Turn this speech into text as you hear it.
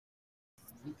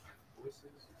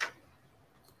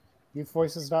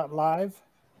youthvoices.live.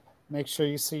 Make sure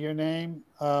you see your name.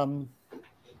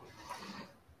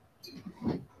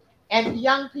 And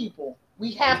young people,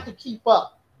 we have to keep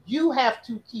up. You have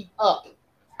to keep up.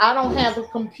 I don't have a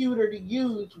computer to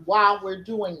use while we're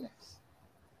doing this.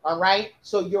 All right?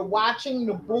 So you're watching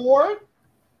the board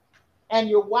and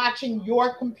you're watching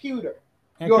your computer.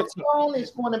 Your phone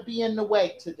is going to be in the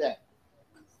way today.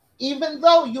 Even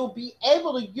though you'll be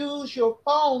able to use your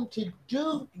phone to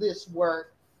do this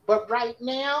work, but right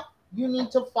now you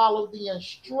need to follow the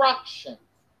instructions.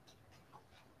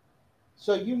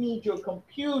 So you need your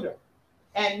computer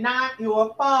and not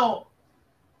your phone.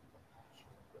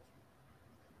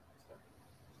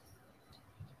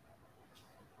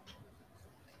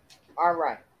 All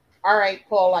right. All right,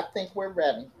 Paul, I think we're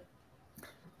ready.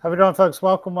 How we doing, folks?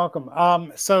 Welcome, welcome.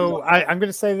 So I'm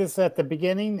going to say this at the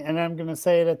beginning, and I'm going to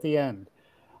say it at the end.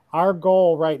 Our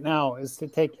goal right now is to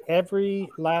take every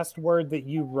last word that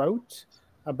you wrote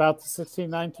about the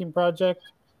 1619 project,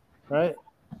 right,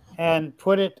 and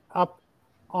put it up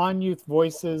on Youth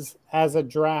Voices as a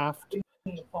draft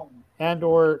and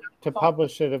or to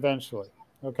publish it eventually,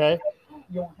 okay?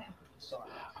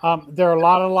 There are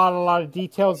a lot of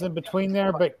details in between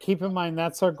there, but keep in mind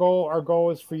that's our goal. Our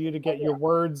goal is for you to get your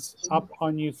words up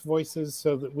on Youth Voices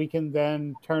so that we can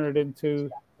then turn it into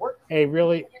a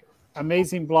really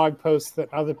amazing blog post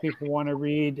that other people want to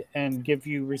read and give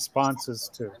you responses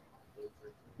to.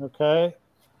 Okay?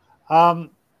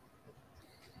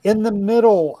 In the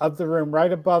middle of the room,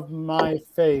 right above my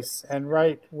face and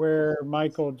right where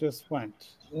Michael just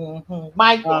went.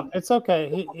 Michael. It's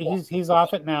okay. He's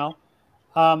off it now.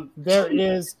 There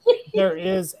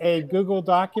is a Google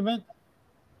document.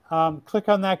 Click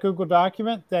on that Google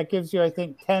document. That gives you, I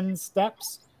think, 10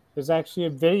 steps. There's actually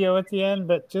a video at the end,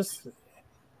 but just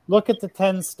look at the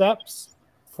 10 steps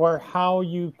for how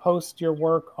you post your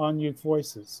work on Youth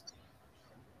Voices.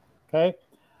 Okay?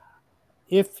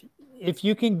 If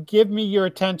you can give me your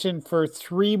attention for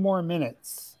 3 more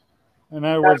minutes, in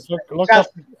other words, look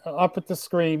up at the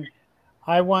screen.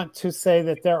 I want to say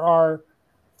that there are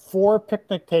 4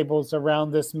 picnic tables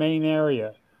around this main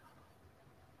area.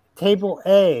 Table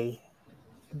A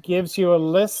gives you a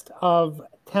list of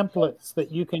templates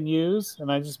that you can use,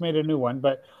 and I just made a new one,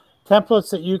 but templates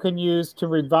that you can use to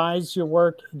revise your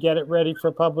work, get it ready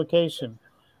for publication.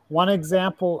 One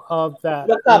example of that.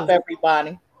 Look up,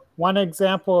 everybody. One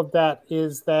example of that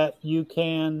is that you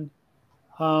can,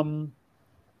 so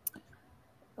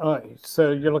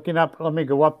you're looking up, let me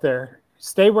go up there.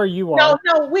 Stay where you are.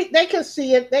 No, they can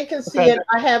see it. They can see it.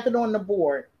 I have it on the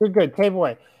board. Good. Table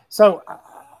A. So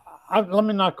let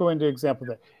me not go into example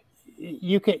there.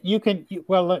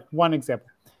 One example.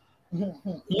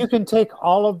 You can take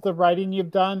all of the writing you've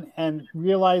done and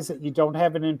realize that you don't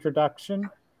have an introduction,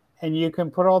 and you can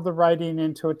put all the writing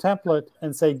into a template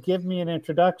and say, give me an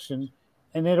introduction,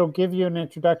 and it'll give you an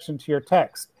introduction to your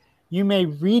text. You may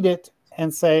read it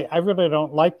and say, I really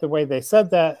don't like the way they said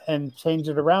that, and change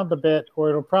it around a bit, or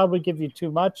it'll probably give you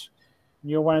too much.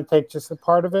 You'll want to take just a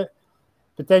part of it.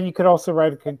 But then you could also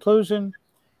write a conclusion.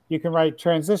 You can write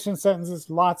transition sentences,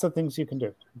 lots of things you can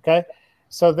do, okay?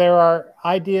 So there are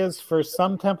ideas for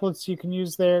some templates you can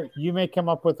use there. You may come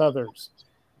up with others.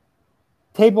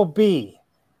 Table B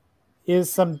is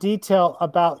some detail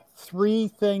about 3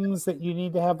 things that you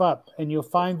need to have up, and you'll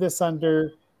find this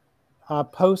under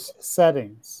post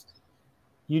settings.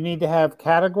 You need to have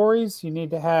categories, you need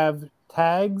to have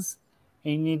tags,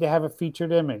 and you need to have a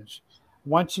featured image. I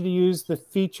want you to use the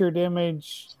featured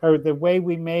image, or the way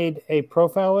we made a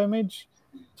profile image,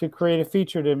 to create a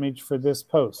featured image for this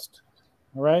post.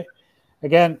 All right?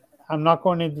 Again, I'm not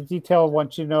going into detail. I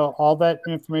want you to know all that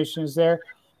information is there.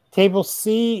 Table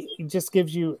C just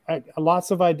gives you lots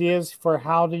of ideas for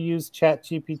how to use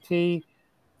ChatGPT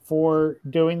for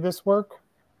doing this work.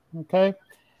 Okay?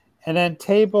 And then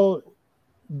table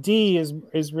D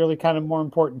is really kind of more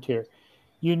important here.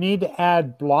 You need to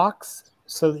add blocks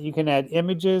so that you can add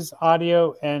images,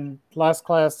 audio, and last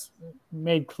class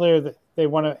made clear that they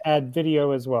want to add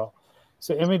video as well.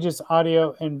 So images,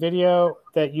 audio, and video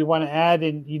that you want to add,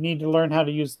 and you need to learn how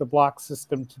to use the block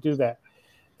system to do that.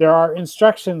 There are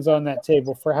instructions on that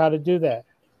table for how to do that.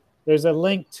 There's a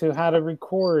link to how to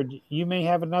record. You may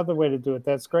have another way to do it.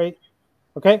 That's great.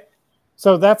 Okay,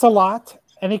 so that's a lot.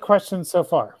 Any questions so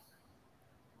far?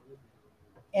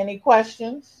 Any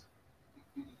questions?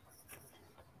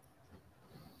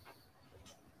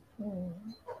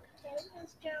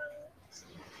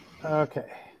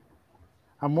 Okay.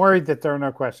 I'm worried that there are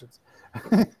no questions.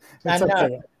 It's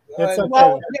okay. It's okay.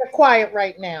 Well, they're quiet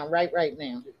right now, right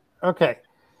now. Okay.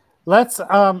 Let's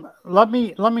let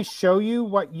me show you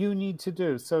what you need to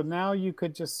do. So now you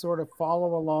could just sort of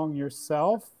follow along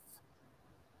yourself.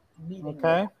 Meeting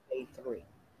Okay. day 3.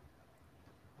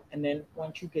 And then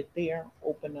once you get there,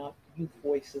 open up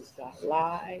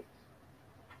youthvoices.live.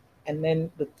 And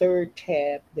then the third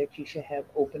tab that you should have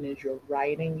open is your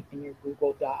writing in your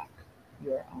Google Doc,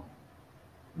 your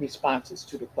responses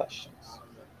to the questions.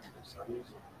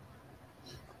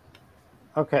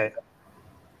 Okay.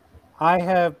 I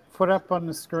have put up on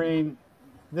the screen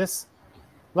this.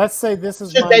 Let's say this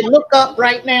is Should they look up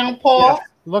right now, Paul? Yes,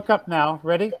 look up now.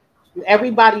 Ready?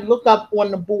 Everybody look up on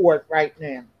the board right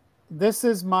now. This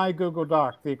is my Google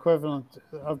Doc, the equivalent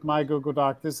of my Google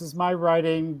Doc. This is my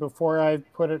writing before I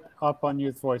put it up on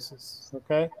Youth Voices,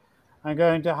 okay? I'm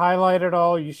going to highlight it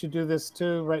all. You should do this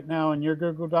too right now in your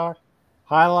Google Doc.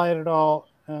 Highlight it all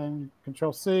and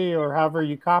Control C or however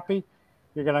you copy.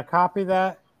 You're going to copy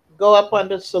that. Go up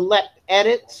under select,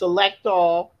 edit, select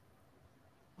all,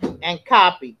 and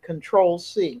copy, Control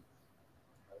C.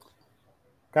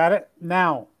 Got it?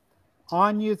 Now,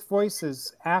 on Youth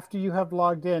Voices, after you have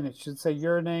logged in, it should say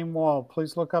your name wall.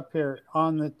 Please look up here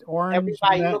on the orange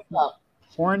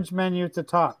menu at the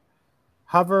top.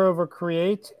 Hover over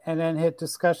create and then hit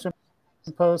discussion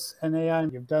posts and AI.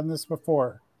 You've done this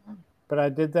before, but I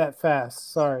did that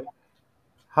fast. Sorry.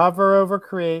 Hover over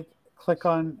create, click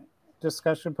on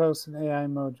discussion posts and AI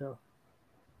Mojo.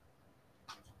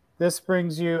 This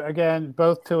brings you again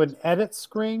both to an edit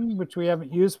screen, which we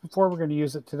haven't used before. We're going to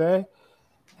use it today,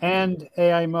 and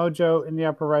AI Mojo in the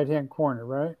upper right-hand corner,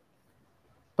 right?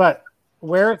 But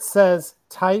where it says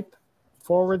type /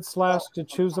 to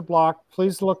choose a block,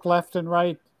 please look left and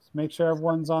right. Make sure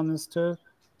everyone's on this too.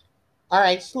 All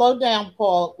right, slow down,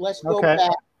 Paul. Let's go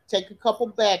back. Take a couple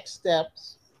back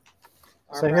steps.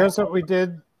 So here's what we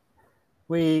did.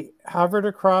 We hovered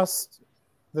across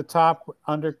the top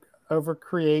over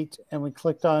create, and we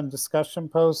clicked on discussion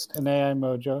post and AI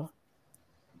Mojo.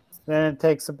 Then it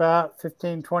takes about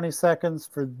 15-20 seconds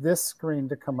for this screen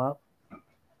to come up.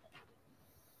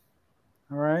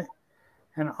 All right.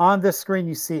 And on this screen,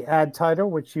 you see add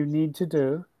title, which you need to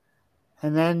do.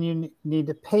 And then you need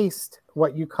to paste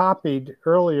what you copied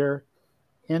earlier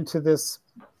into this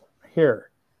here.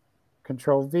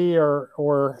 Control V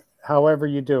or however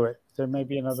you do it. There may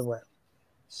be another way.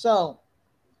 So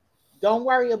don't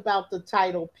worry about the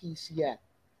title piece yet.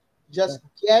 Just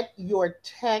get your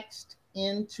text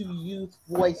into Youth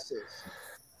Voices.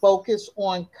 Focus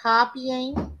on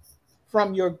copying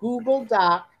from your Google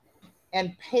Doc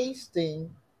and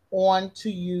pasting onto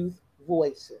Youth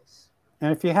Voices.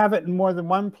 And if you have it in more than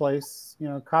one place,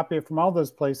 copy it from all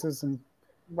those places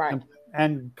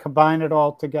and combine it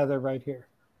all together right here.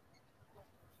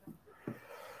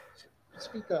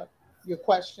 Speak up. Your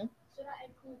question. Should I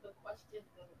include the question?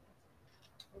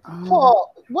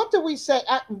 Paul, what did we say?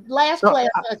 Last class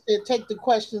I said take the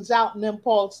questions out, and then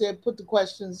Paul said put the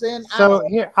questions in. So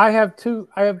here I have two.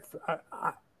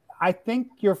 I think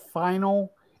your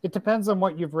final. It depends on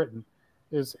what you've written,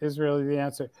 is really the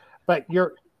answer. But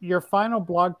your final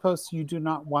blog post, you do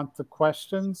not want the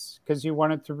questions because you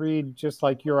want it to read just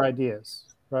like your ideas,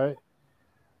 right?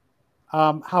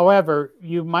 However,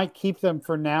 you might keep them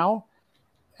for now,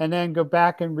 and then go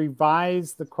back and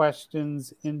revise the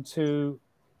questions into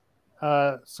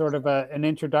sort of an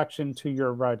introduction to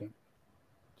your writing.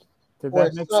 Did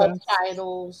that make sense?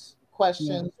 Subtitles,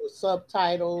 questions, or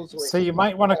subtitles. So you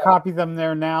might want to copy them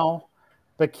there now,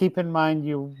 but keep in mind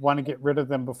you want to get rid of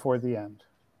them before the end,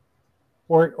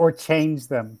 or change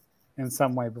them in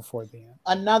some way before the end.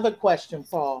 Another question,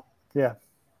 Paul. Yeah.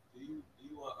 Do you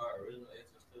want our original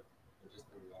answers too, or just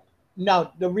the revised?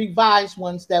 No, the revised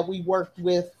ones that we worked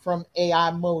with from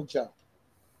AI Mojo.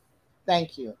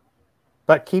 Thank you.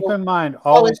 But keep in mind,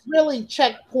 it's really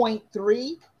checkpoint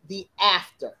 3, the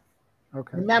after.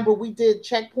 Okay. Remember, we did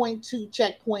checkpoint 2,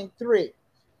 checkpoint 3.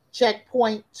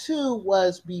 Checkpoint 2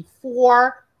 was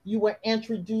before you were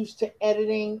introduced to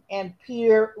editing and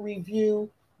peer review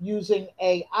using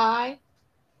AI.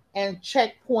 And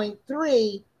checkpoint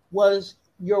 3 was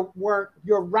your work,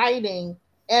 your writing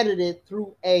edited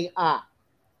through AI.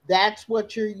 That's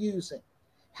what you're using.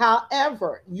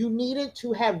 However, you needed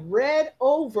to have read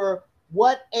over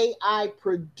what AI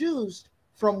produced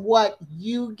from what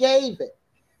you gave it,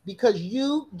 because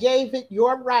you gave it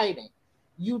your writing.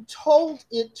 You told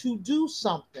it to do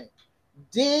something.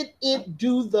 Did it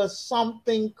do the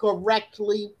something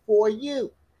correctly for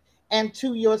you and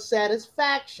to your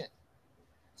satisfaction?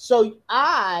 So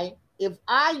if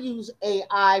I use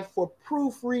AI for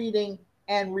proofreading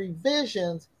and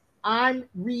revisions, I'm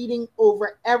reading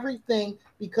over everything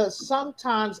because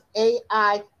sometimes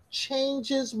AI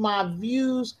changes my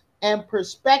views and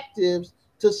perspectives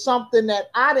to something that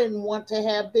I didn't want to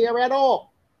have there at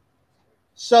all.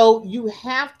 So you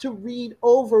have to read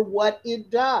over what it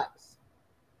does.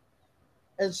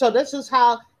 And so this is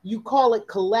how you call it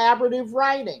collaborative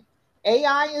writing.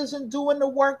 AI isn't doing the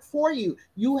work for you.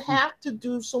 You have to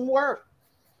do some work.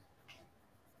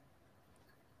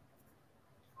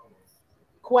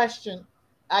 Question,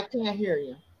 I can't hear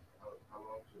you.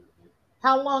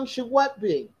 How long should what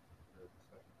be?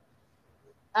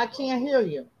 I can't hear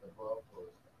you.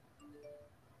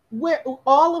 Where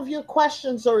all of your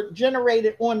questions are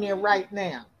generated on there right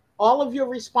now. All of your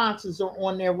responses are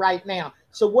on there right now.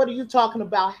 So what are you talking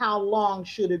about? How long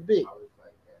should it be?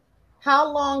 How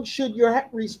long should your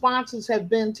responses have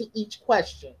been to each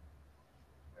question?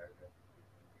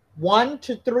 1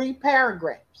 to 3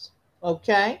 paragraphs.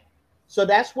 Okay? So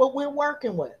that's what we're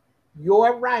working with.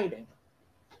 Your writing.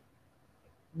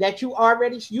 That you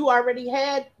already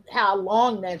had how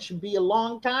long that should be a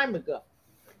long time ago.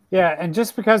 Yeah, and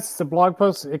just because it's a blog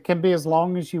post, it can be as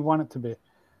long as you want it to be.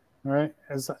 All right.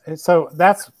 So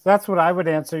that's what I would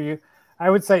answer you. I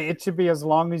would say it should be as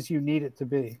long as you need it to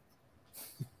be.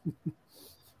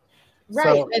 Right.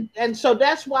 So, and so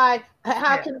that's why,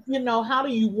 how can, how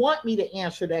do you want me to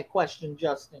answer that question,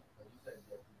 Justin?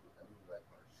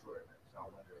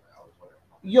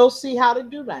 You'll see how to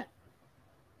do that.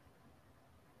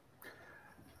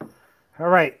 All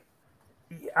right.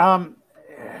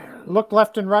 Look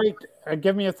left and right.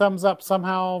 Give me a thumbs up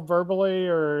somehow verbally,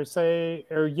 or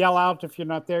yell out if you're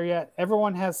not there yet.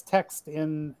 Everyone has text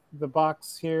in the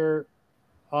box here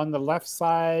on the left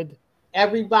side.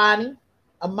 Everybody,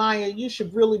 Amaya, you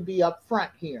should really be up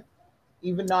front here,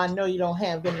 even though I know you don't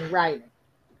have any writing.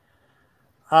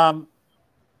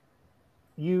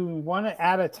 You want to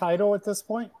add a title at this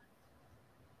point?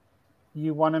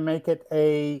 You want to make it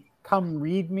a "Come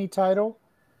Read Me" title.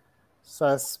 So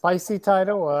a spicy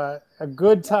title, a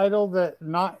good title that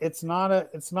it's not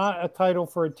a title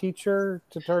for a teacher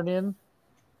to turn in.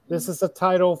 This is a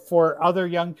title for other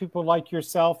young people like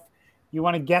yourself. You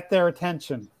want to get their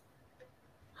attention.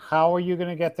 How are you going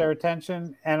to get their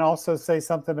attention? And also say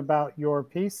something about your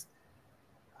piece.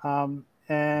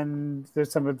 And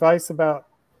there's some advice about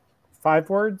 5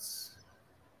 words.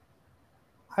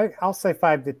 I'll say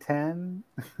 5 to 10.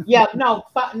 Yeah, no,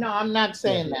 I'm not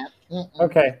saying that.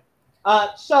 Okay.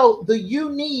 So the you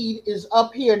need is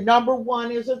up here. Number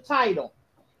 1 is a title.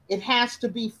 It has to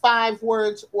be 5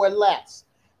 words or less.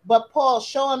 But Paul,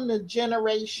 show them the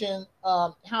generation,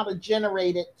 how to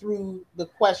generate it through the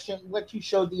question, what you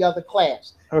showed the other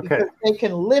class. Okay. Because they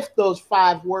can lift those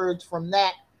 5 words from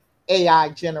that AI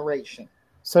generation.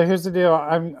 So here's the deal.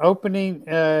 I'm opening,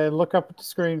 look up at the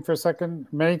screen for a second.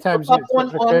 Many times on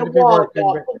the wall,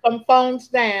 put them phones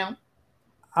down.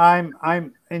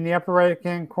 I'm in the upper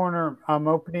right-hand corner. I'm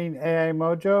opening AI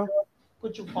Mojo.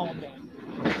 Put your phone down.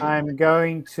 I'm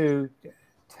going to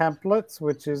templates,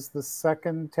 which is the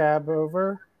second tab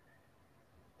over.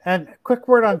 And quick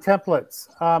word on templates.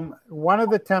 One of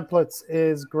the templates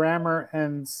is grammar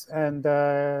and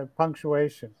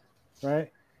punctuation,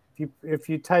 right? If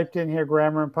you typed in here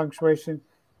grammar and punctuation,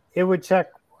 it would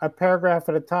check a paragraph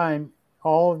at a time,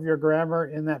 all of your grammar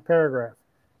in that paragraph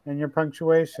and your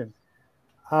punctuation.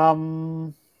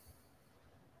 All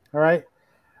right.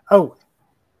 Oh,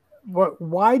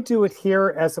 why do it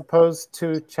here as opposed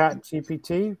to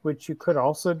ChatGPT, which you could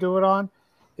also do it on,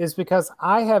 is because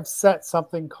I have set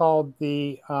something called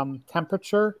the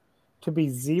temperature to be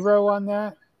 0 on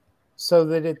that, so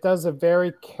that it does a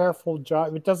very careful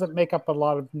job. It doesn't make up a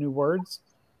lot of new words.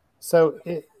 So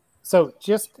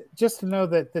just to know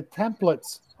that the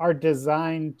templates are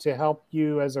designed to help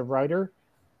you as a writer,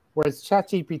 whereas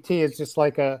ChatGPT is just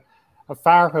like a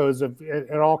fire hose of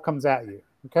it all comes at you.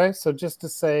 Okay, so just to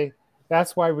say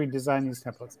that's why we design these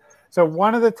templates. So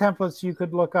one of the templates you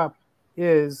could look up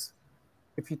is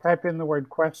if you type in the word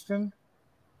question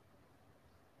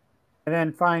and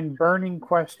then find burning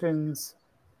questions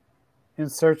in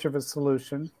search of a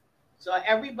solution. So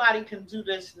everybody can do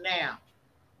this now.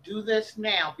 Do this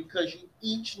now because you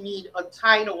each need a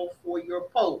title for your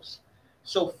post.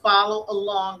 So follow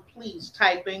along, please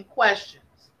type in questions.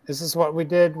 This is what we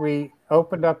did. We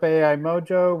opened up AI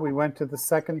Mojo. We went to the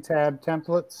second tab,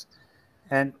 templates.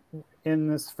 And in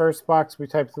this first box, we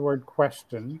typed the word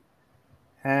question.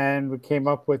 And we came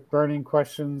up with burning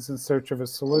questions in search of a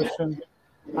solution.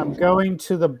 I'm going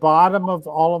to the bottom of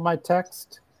all of my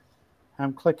text.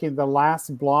 I'm clicking the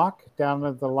last block down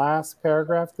to the last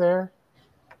paragraph there.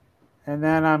 And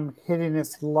then I'm hitting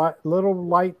this little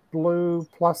light blue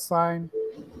plus sign.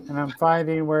 And I'm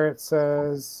finding where it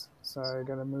says, sorry, I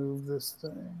got to move this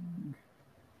thing.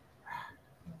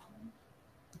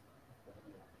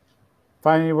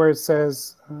 Finally, where it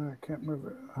says, I can't move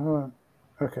it. Hold on.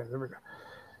 Okay, there we go.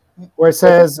 Where it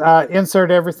says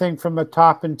insert everything from the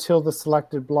top until the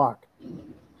selected block.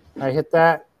 I hit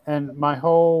that, and my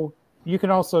whole, you can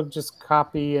also just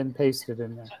copy and paste it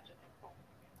in there.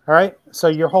 All right, so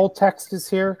your whole text is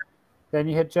here. Then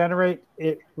you hit generate.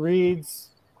 It reads,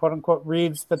 quote unquote,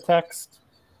 reads the text,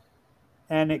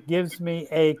 and it gives me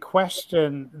a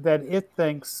question that it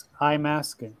thinks I'm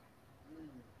asking.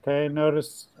 Okay,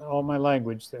 notice all my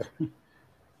language there.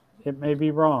 It may be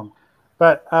wrong.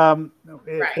 But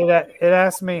it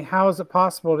asked me, how is it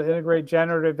possible to integrate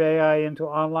generative AI into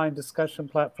online discussion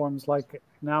platforms like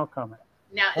Now Comment?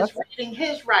 Now, it's reading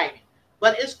his writing,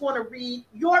 but it's going to read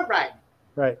your writing.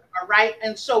 Right. All right.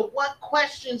 And so what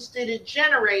questions did it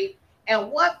generate?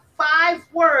 And what 5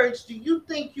 words do you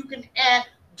think you can add?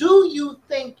 Do you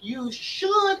think you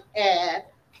should add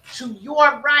to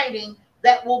your writing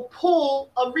that will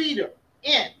pull a reader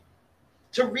in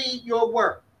to read your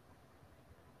work?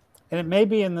 And it may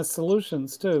be in the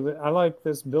solutions too. I like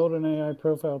this build an AI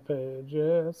profile page.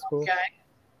 Yeah, that's cool. Okay.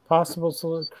 Possible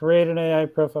solution, create an AI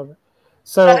profile.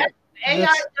 So AI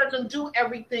doesn't do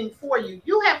everything for you.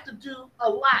 You have to do a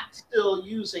lot still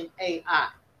using AI.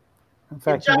 In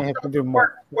fact, you may have to do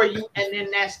more for you, and then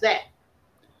that's that.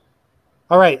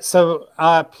 All right. So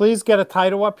please get a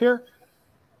title up here.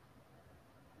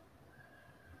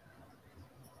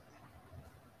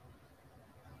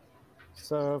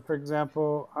 So, for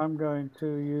example, I'm going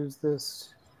to use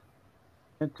this,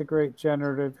 integrate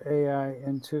generative AI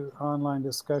into online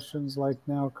discussions like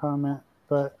Now Comment,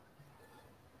 but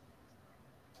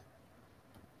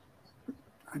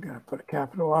I got to put a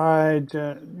capital I,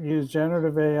 use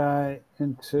generative AI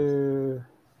into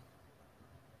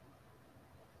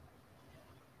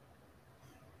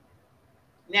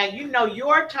Now, you know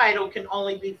your title can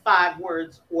only be 5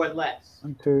 words or less.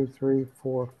 1, 2, 3,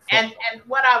 4, 5. And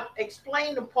what I've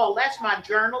explained to Paul, that's my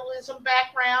journalism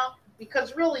background,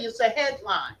 because really it's a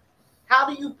headline. How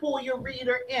do you pull your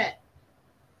reader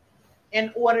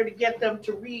in order to get them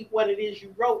to read what it is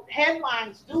you wrote?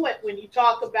 Headlines do it when you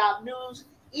talk about news.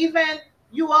 Even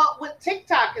you all with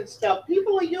TikTok and stuff,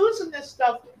 people are using this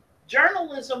stuff.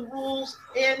 Journalism rules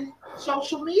in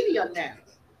social media now.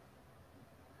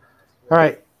 All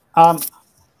right.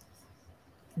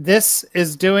 This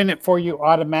is doing it for you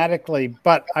automatically,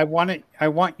 but I want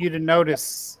you to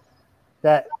notice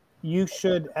that you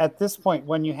should, at this point,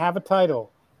 when you have a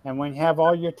title and when you have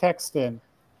all your text in,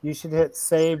 you should hit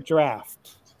Save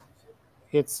Draft.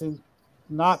 It's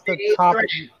not the top,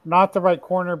 not the right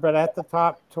corner, but at the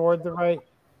top toward the right,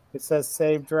 it says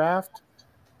Save Draft,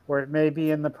 where it may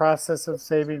be in the process of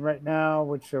saving right now,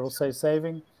 which it will say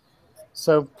saving.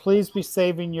 So please be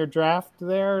saving your draft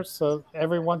there. So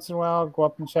every once in a while, go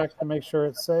up and check to make sure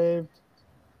it's saved.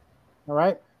 All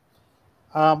right.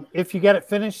 If you get it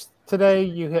finished today,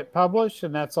 you hit publish,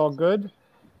 and that's all good.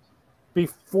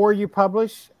 Before you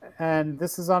publish, and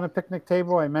this is on a picnic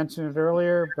table, I mentioned it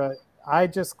earlier, but I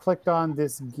just clicked on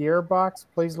this gear box.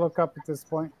 Please look up at this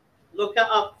point. Look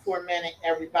up for a minute,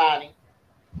 everybody.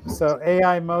 So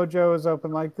AI Mojo is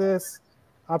open like this.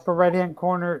 Upper right-hand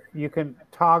corner, you can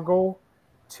toggle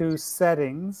to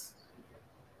settings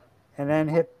and then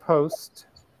hit post.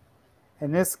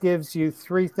 And this gives you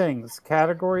 3 things: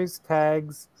 categories,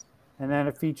 tags, and then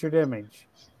a featured image.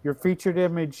 Your featured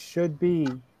image should be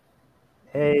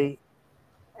a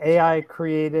AI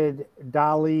created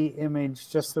DALL-E image,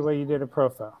 just the way you did a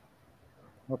profile.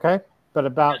 Okay? But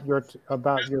about your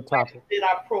topic. Did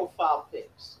our profile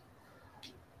fix?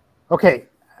 Okay.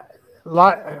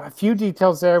 A few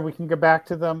details there. We can go back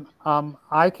to them.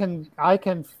 I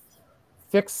can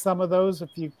fix some of those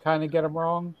if you kind of get them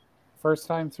wrong first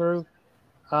time through.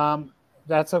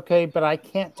 That's okay, but I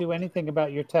can't do anything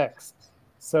about your text.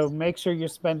 So make sure you're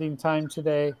spending time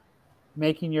today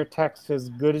making your text as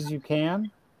good as you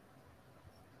can.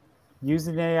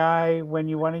 Using AI when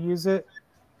you want to use it.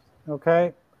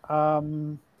 Okay.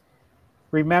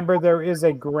 Remember, there is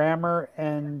a grammar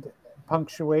and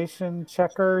punctuation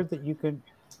checker that you can,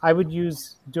 I would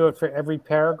do it for every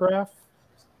paragraph.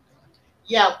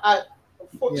 Yeah.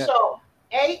 So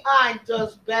AI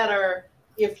does better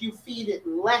if you feed it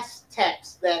less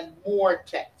text than more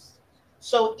text.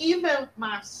 So even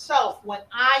myself, when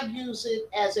I use it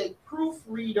as a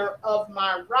proofreader of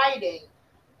my writing,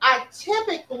 I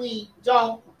typically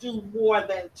don't do more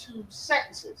than 2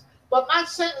 sentences. But my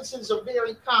sentences are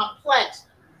very complex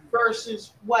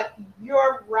versus what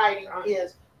your writing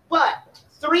is. But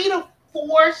 3 to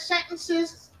 4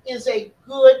 sentences is a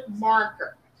good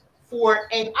marker for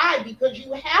AI, because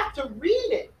you have to read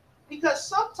it, because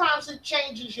sometimes it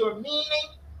changes your meaning.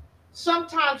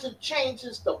 Sometimes it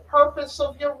changes the purpose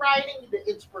of your writing,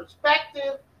 its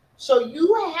perspective. So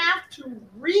you have to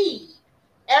read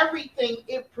everything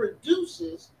it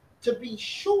produces to be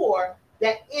sure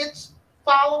that it's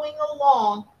following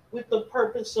along with the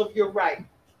purpose of your writing.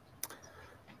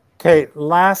 Okay,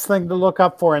 last thing to look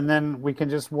up for, and then we can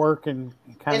just work and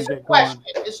kind of get going.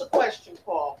 It's a question,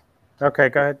 Paul. Okay,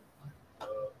 go ahead.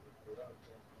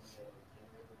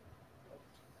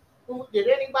 Did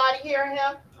anybody hear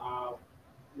him?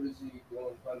 Where is he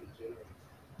going to find the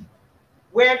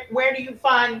generator? Where do you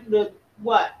find the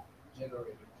what?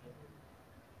 Generator.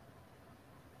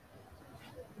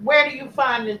 Where do you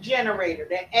find the generator?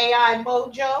 The AI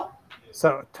Mojo?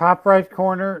 So top right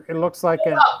corner, it looks like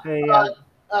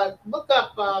Look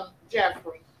up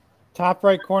Jeffrey. top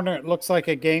right corner, it looks like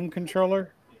a game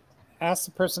controller. Ask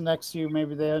the person next to you,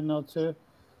 maybe they know too.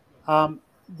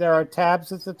 There are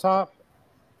tabs at the top.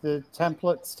 The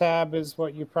templates tab is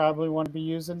what you probably want to be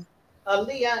using.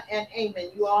 Leah and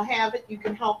Eamon, you all have it. You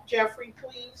can help Jeffrey,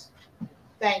 please.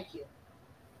 Thank you.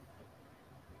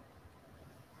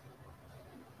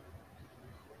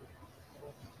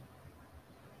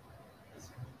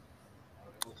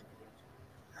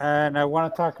 And I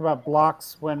want to talk about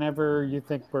blocks whenever you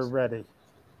think we're ready.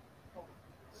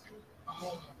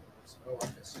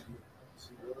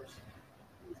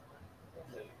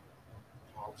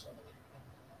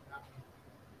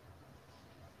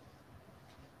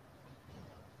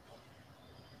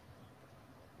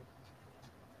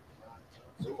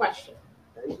 Question.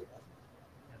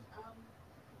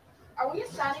 Are we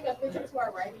assigning a picture to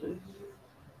our writing?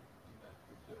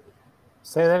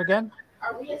 Say that again?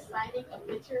 Are we assigning a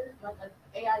picture, like an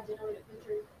AI generated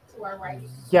picture, to our writing?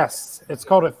 Yes, it's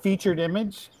called a featured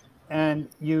image. And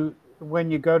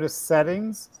when you go to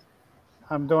settings,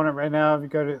 I'm doing it right now. If you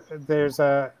go to, there's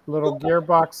a little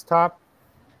gearbox top.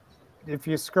 If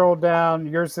you scroll down,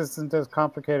 yours isn't as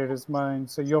complicated as mine.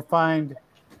 So you'll find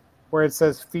where it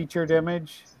says featured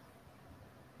image.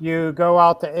 You go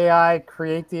out to AI,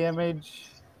 create the image,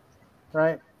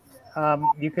 right?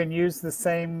 You can use the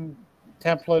same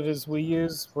template as we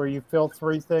use, where you fill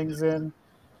 3 things in: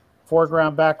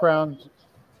 foreground, background,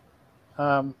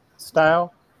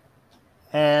 style,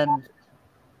 and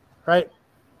right,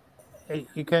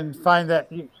 you can find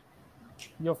that.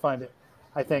 You'll find it,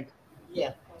 I think.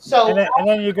 Yeah. So and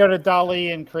then you go to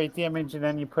DALL-E and create the image, and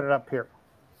then you put it up here.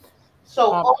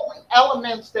 So all the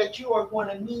elements that you are going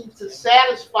to need to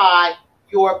satisfy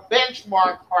your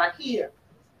benchmark are here.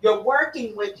 You're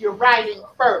working with your writing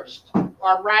first,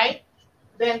 all right?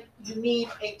 Then you need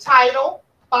a title,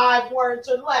 5 words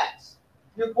or less.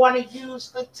 You're going to use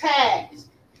the tags,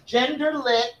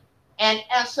 GenderLit and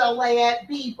SLA at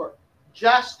Bieber,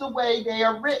 just the way they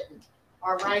are written,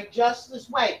 all right? Just this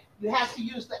way. You have to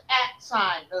use the @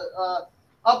 sign, the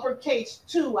uppercase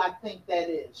 2, I think that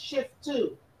is, shift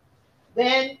 2.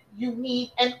 Then you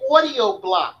need an audio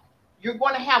block. You're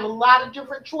going to have a lot of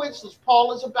different choices.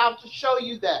 Paul is about to show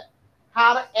you that,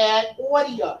 how to add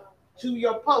audio to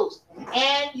your post.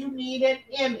 And you need an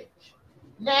image.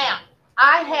 Now,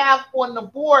 I have on the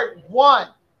board 1.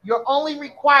 You're only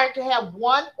required to have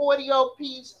 1 audio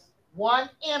piece, 1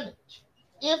 image.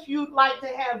 If you'd like to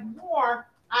have more,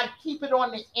 I'd keep it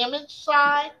on the image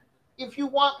side if you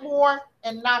want more,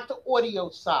 and not the audio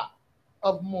side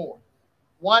of more.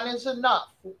 1 is enough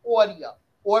for audio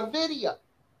or video,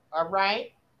 all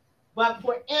right? But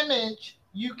for image,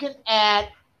 you can add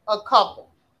a couple.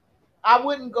 I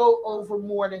wouldn't go over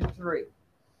more than 3.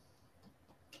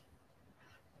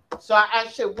 So I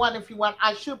said 1 if you want.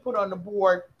 I should put on the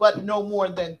board, but no more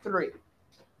than 3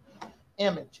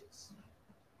 images.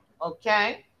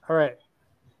 Okay? All right.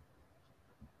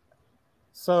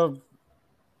 So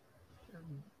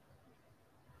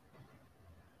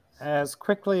as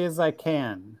quickly as I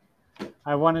can,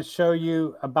 I want to show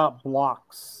you about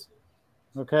blocks.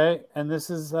 Okay, and this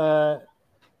is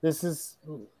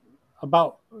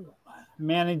about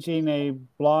managing a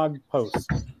blog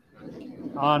post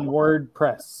on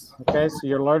WordPress. Okay, so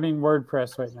you're learning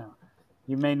WordPress right now.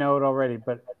 You may know it already,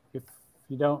 but if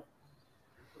you don't,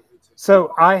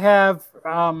 so I have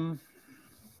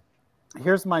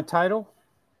here's my title.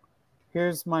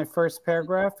 Here's my first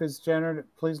paragraph. Is generated.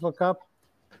 Please look up.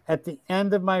 At the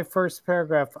end of my first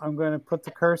paragraph, I'm going to put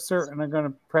the cursor and I'm going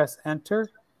to press enter.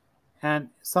 And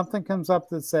something comes up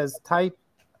that says type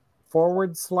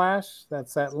 /,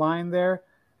 that's that line there,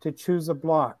 to choose a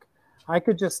block. I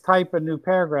could just type a new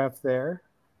paragraph there,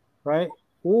 right?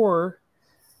 Or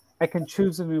I can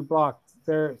choose a new block.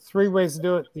 There are 3 ways to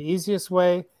do it. The easiest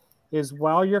way is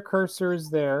while your cursor is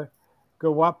there,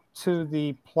 go up to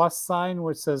the plus sign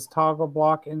which says toggle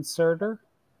block inserter.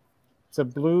 It's a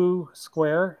blue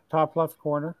square, top left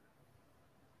corner.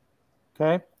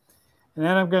 Okay. And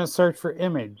then I'm going to search for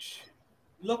image.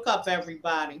 Look up,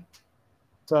 everybody.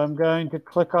 So I'm going to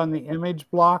click on the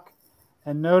image block,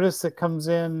 and notice it comes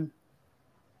in.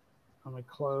 Let me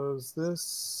close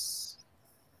this.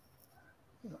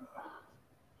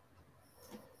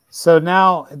 So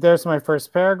now there's my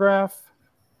first paragraph.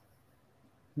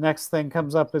 Next thing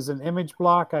comes up as an image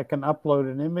block. I can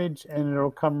upload an image and it'll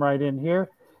come right in here.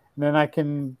 And then I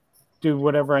can do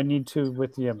whatever I need to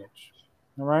with the image.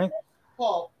 All right?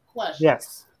 Paul, question.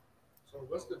 Yes. So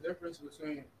what's the difference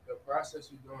between the process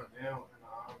you're doing now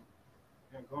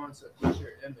and going to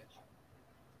feature image?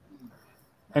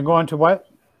 And going to what?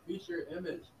 Feature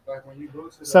image. Like when you go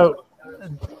to the... So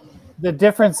the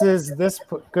difference is this,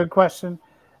 good question.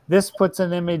 This puts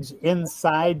an image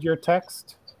inside your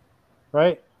text,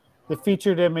 right? The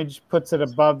featured image puts it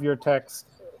above your text.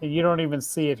 And you don't even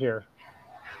see it here,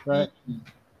 right?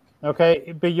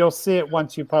 Okay, but you'll see it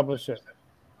once you publish it.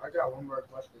 I got one more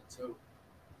question too.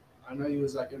 I know you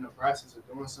was like in the process of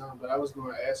doing something, but I was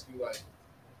going to ask you like,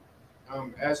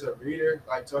 as a reader,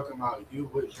 like talking about you,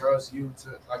 what draws you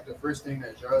to, like the first thing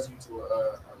that draws you to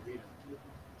a reader?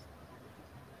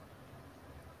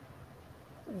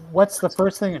 What's the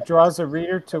first thing that draws a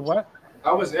reader to what?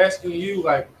 I was asking you,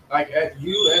 like at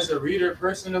you as a reader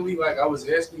personally, like I was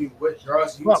asking you what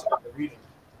draws you to the reading.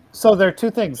 So there are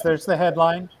two things. There's the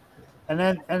headline, and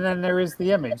then there is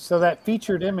the image. So that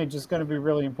featured image is going to be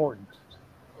really important,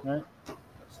 right?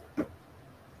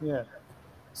 Yeah.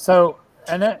 So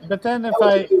but then if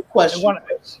I want,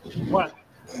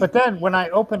 but then when I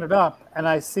open it up and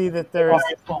I see that there is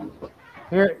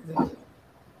here,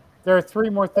 there are three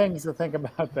more things to think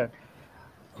about. That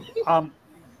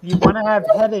you want to have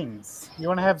headings. You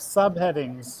want to have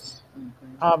subheadings.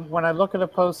 When I look at a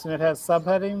post and it has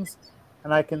subheadings,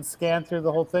 and I can scan through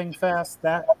the whole thing fast,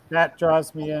 that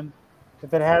draws me in.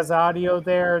 If it has audio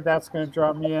there, that's going to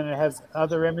draw me in. It has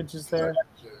other images there.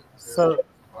 So,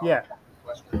 yeah.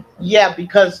 Yeah,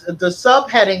 because the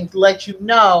subheadings let you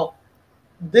know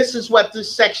this is what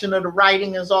this section of the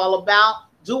writing is all about.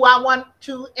 Do I want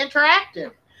to interact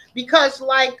in? Because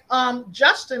like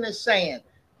Justin is saying,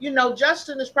 you know,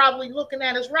 Justin is probably looking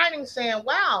at his writing saying,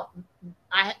 wow,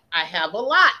 I have a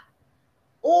lot.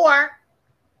 Or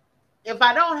if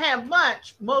I don't have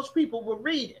much, most people will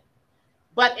read it.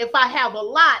 But if I have a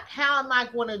lot, how am I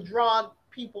going to draw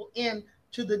people in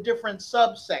to the different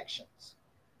subsections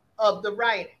of the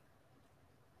writing?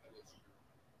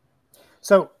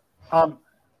 So,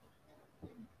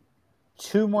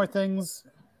 two more things,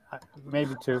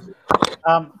 maybe two,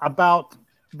 about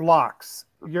blocks.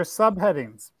 Your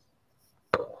subheadings.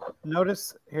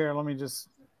 Notice here, let me just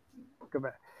go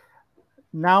back.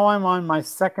 Now I'm on my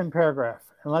second paragraph.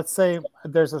 And let's say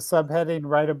there's a subheading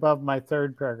right above my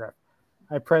third paragraph.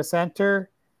 I press enter.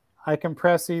 I can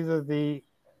press either the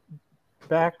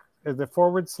back or the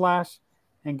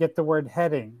 / and get the word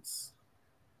headings.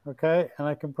 Okay, and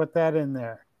I can put that in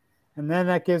there. And then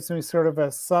that gives me sort of a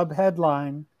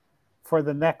subheadline for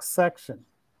the next section.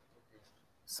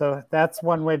 So that's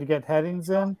one way to get headings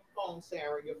in. Phone,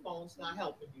 Sarah, your phone's not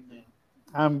helping you now.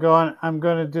 I'm going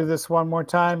to do this one more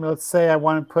time. Let's say I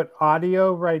want to put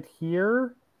audio right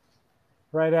here,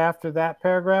 right after that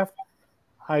paragraph.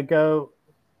 I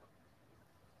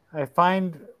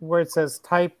find where it says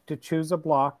type to choose a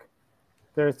block.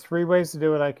 There are three ways to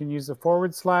do it. I can use the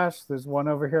 /. There's one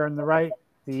over here on the right.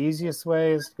 The easiest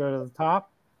way is to go to the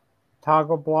top,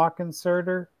 toggle block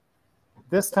inserter.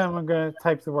 This time I'm going to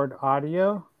type the word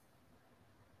audio.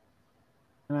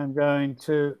 And I'm going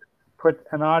to put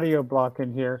an audio block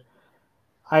in here.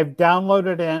 I've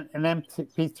downloaded an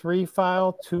MP3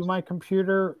 file to my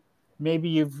computer. Maybe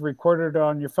you've recorded it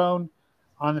on your phone.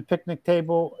 On the picnic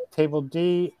table, table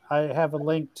D, I have a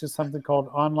link to something called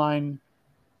Online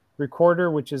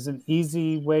Recorder, which is an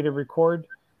easy way to record.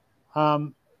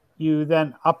 You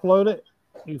then upload it.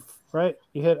 You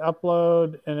hit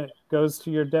upload, and it goes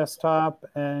to your desktop,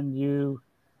 and you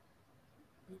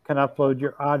can upload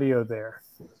your audio there.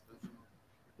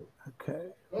 Okay.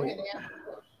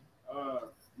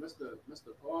 Mr.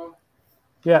 Paul.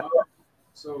 Yeah.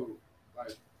 So,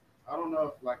 like, I don't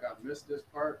know if like I missed this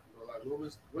part, but like,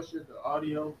 what should the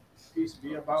audio piece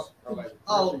be about? Or, like,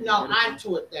 oh no, I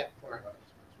taught that part.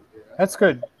 That's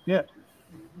good. Yeah.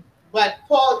 But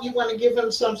Paul, you want to give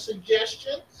him some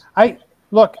suggestions?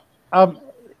 Look.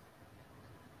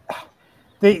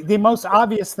 The most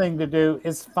obvious thing to do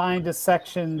is find a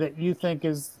section that you think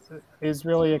is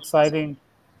really exciting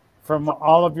from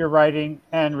all of your writing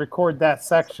and record that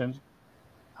section.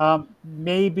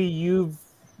 Maybe you've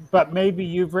but maybe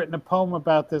you've written a poem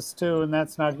about this too, and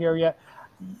that's not here yet.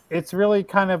 It's really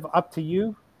kind of up to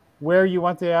you where you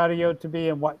want the audio to be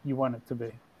and what you want it to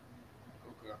be.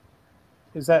 Okay.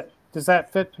 Does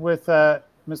that fit with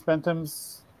Ms.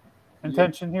 Bentum's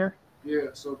intention here? Yeah.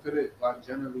 So could it like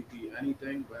generally be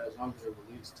anything, but as long as it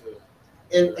relates to?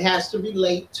 It has to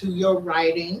relate to your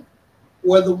writing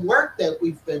or the work that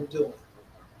we've been doing.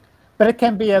 But it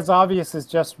can be as obvious as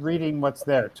just reading what's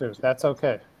there too. That's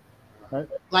okay. Right?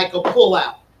 Like a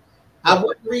pullout. Yeah. I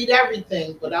wouldn't read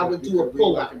everything, but I would do a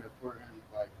pullout. Like an important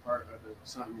like part of the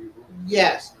something you wrote.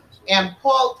 Yes. And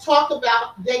Paul, talk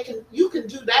about you can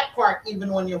do that part even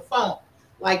on your phone.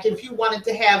 Like if you wanted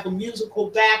to have a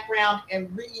musical background and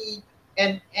read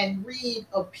read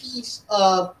a piece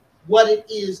of what it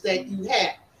is that you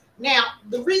have. Now,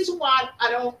 the reason why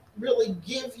I don't really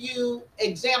give you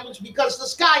examples because the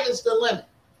sky is the limit.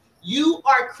 You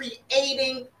are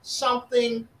creating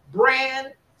something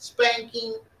brand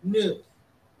spanking new.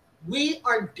 We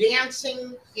are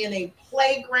dancing in a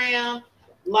playground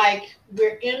like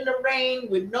we're in the rain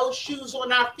with no shoes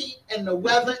on our feet and the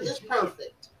weather is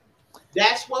perfect.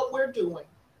 That's what we're doing.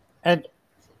 And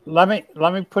let me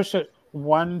push it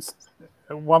one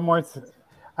more.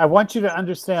 I want you to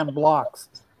understand blocks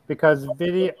because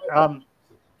video,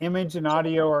 image, and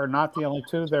audio are not the only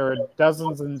two. There are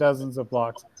dozens and dozens of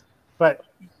blocks, but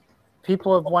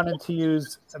people have wanted to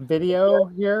use video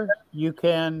here. You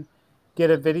can get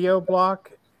a video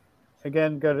block.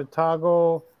 Again, go to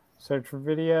toggle, search for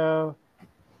video.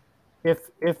 If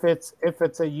it's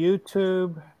a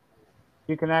YouTube,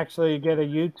 you can actually get a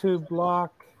YouTube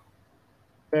block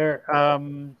there.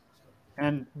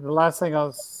 And the last thing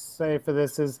I'll say for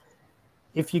this is,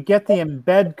 if you get the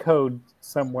embed code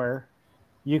somewhere,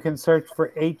 you can search for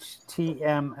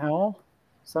HTML.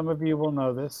 Some of you will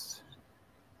know this.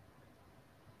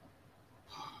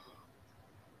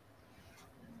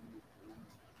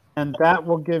 And that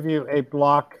will give you a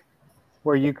block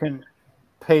where you can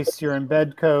paste your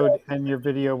embed code and your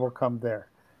video will come there.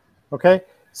 Okay,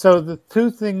 so the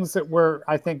two things that we're,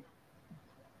 I think,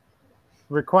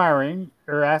 requiring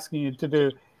or asking you to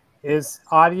do is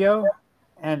audio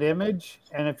and image.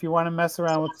 And if you want to mess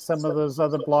around with some of those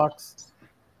other blocks,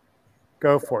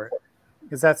 go for it.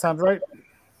 Does that sound right?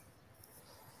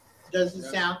 Does it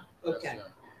sound okay?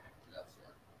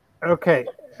 Okay,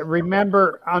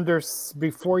 remember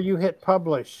before you hit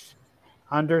publish,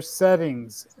 under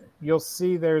settings, you'll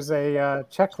see there's a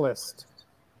checklist.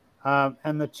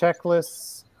 And the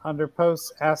checklist under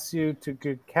posts asks you to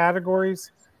get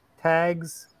categories,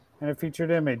 tags, and a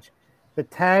featured image. The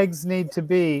tags need to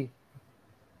be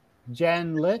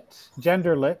GenderLit,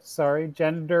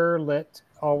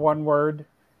 all one word,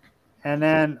 and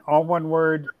then all one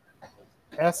word,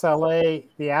 SLA,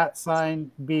 the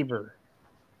 @ Bieber.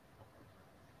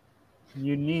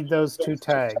 You need those two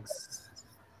tags.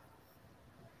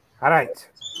 All right,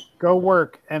 go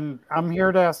work, and I'm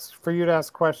here for you to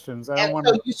ask questions. I don't want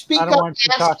to. You speak I don't up, want you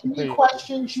ask talking any to you.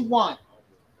 questions you want.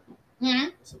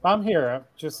 I'm here. I'm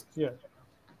just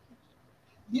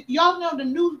Y'all know the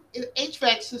new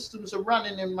HVAC systems are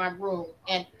running in my room,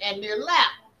 and they're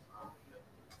loud.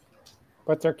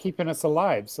 But they're keeping us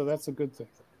alive, so that's a good thing.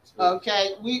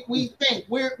 Okay, we think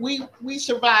we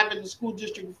survive in the school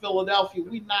district of Philadelphia.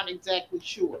 We're not exactly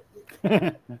sure.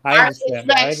 I Our understand.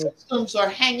 HVAC systems are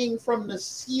hanging from the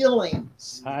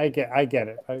ceilings. I get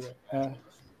it.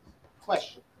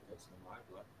 Question.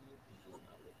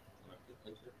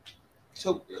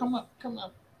 So come up,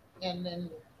 and then,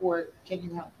 or can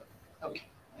you help us? Okay,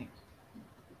 thank you.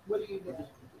 What are you doing?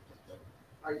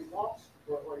 Are you lost,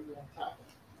 or are you on top?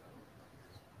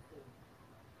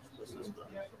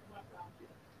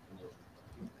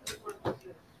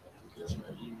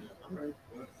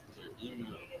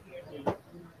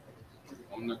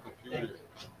 On the computer.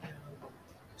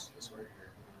 It's right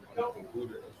here. On the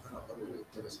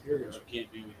computer. You can't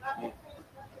be with your phone.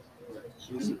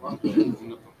 On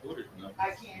the computer. No. I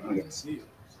can't see it.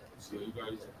 So you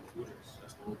gotta use the computers.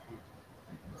 That's the whole point.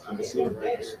 I can see it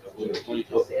right here. The whole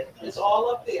point. It's all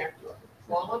up there.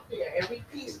 All up there. Every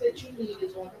piece that you need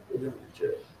is on the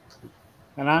computer.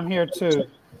 And I'm here too.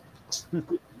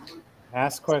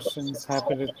 Ask questions.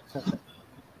 Happy to.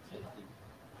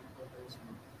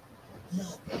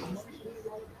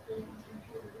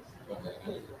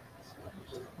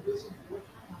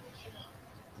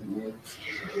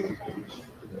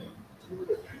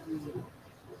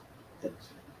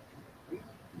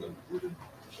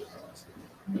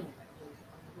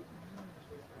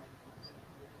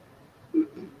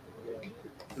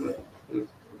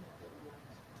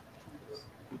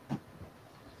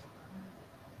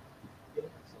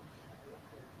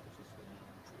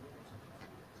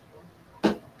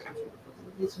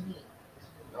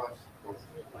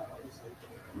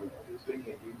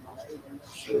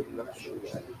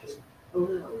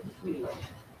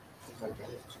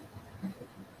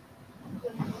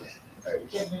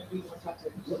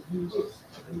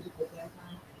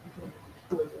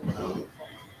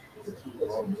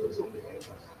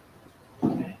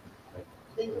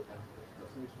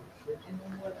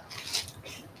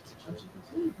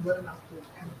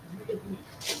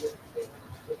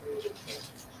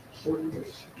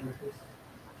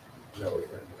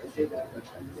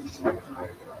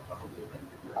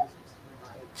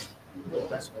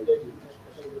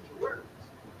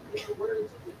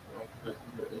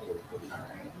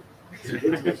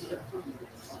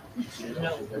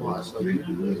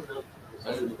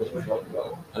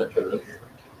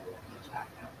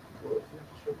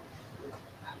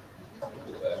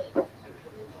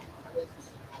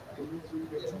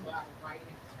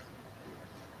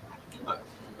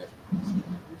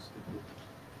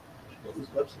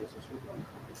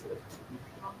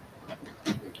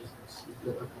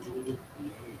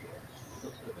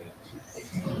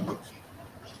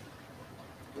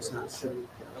 It's not silly.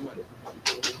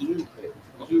 You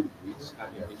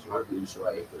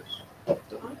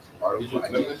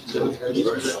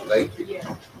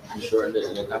shortened it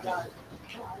in a copy.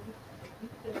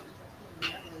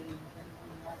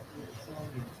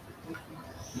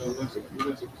 No, we're going to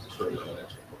shorten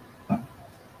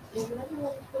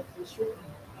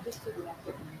it.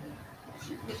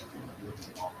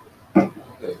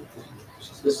 Okay.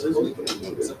 This is look at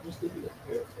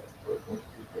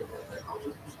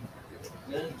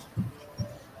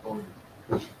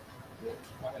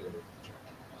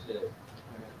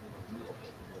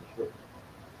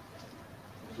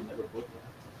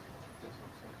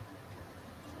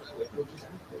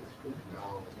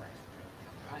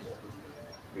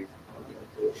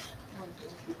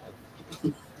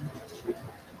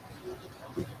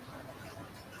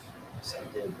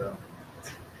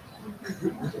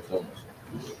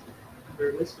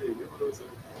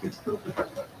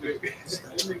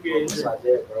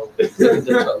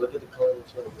the color.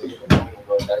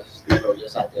 That's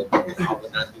just out there. I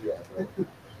would not do that, bro.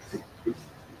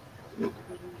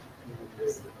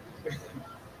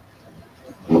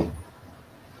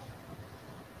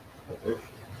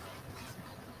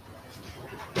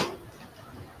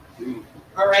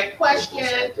 All right,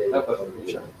 question.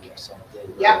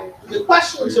 Yeah, the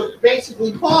questions are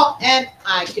basically Paul and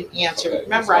I can answer.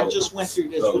 Remember, I just went through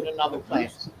this with another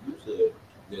class. You said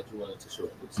that you wanted to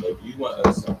shorten it. So you want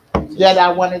us That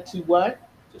I wanted to what?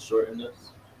 to shorten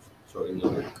this? Shorten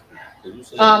the did you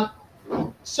say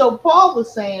So Paul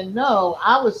was saying no.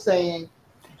 I was saying,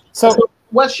 So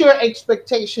what's your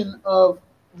expectation of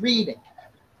reading?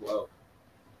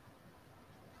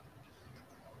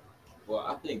 well,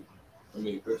 I think,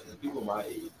 personally, people my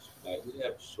age, like, we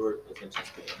have short attention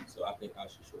span, so I think I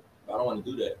should shorten. But I don't want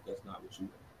to do that. That's not what you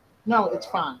want. No, it's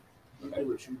fine. Okay,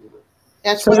 what you do.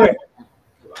 That's So what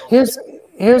here's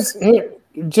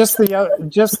just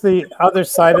the other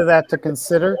side of that to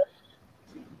consider.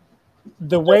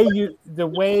 The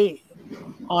way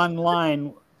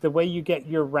online, the way you get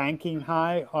your ranking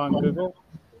high on Google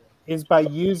is by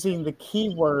using the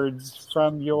keywords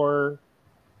from your,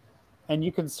 and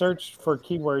you can search for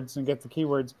keywords and get the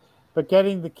keywords, but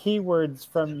getting the keywords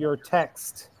from your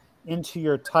text into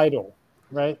your title,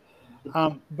 right?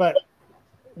 But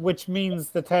which means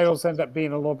the titles end up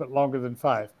being a little bit longer than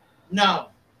 5. No.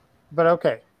 But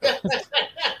okay.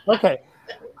 Okay.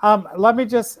 Let me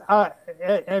just,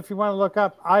 if you want to look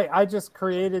up, I just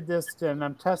created this and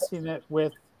I'm testing it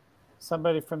with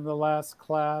somebody from the last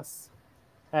class.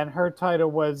 And her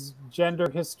title was Gender,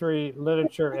 History,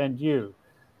 Literature, and You,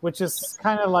 which is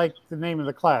kind of like the name of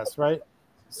the class, right?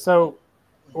 So,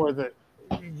 or the,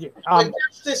 But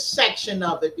just this section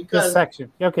of it, because this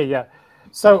section. Okay, yeah.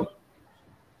 So,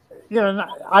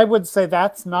 I would say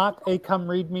that's not a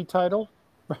come read me title,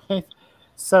 right?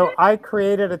 So I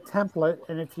created a template,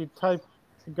 and if you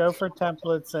go for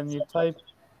templates and you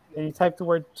type the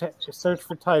word search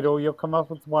for title, you'll come up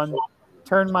with one.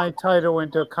 Turn my title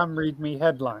into a come read me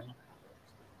headline.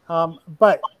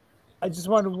 But I just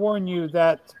want to warn you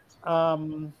that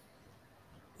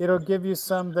it'll give you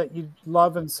some that you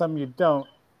love and some you don't.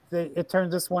 It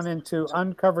turned this one into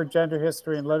Uncover Gender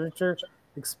History and Literature,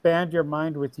 Expand Your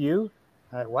Mind with You.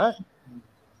 What?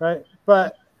 Right?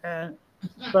 But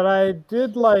I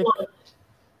did like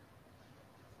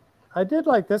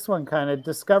this one kind of.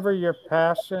 Discover Your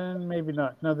Passion. Maybe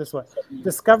not. No, this one.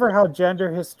 Discover How Gender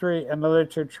History and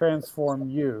Literature Transform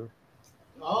You.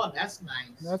 oh, that's nice.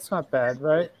 That's not bad,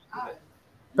 right?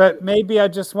 But maybe I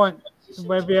want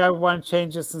to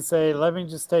change this and say, let me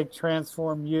just take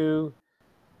Transform You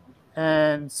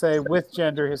and say with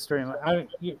gender history,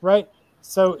 right?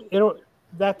 So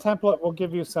that template will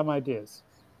give you some ideas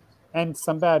and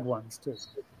some bad ones too.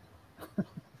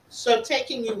 So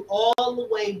taking you all the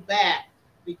way back,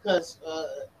 because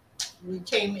we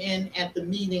came in at the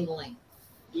meeting link.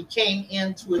 We came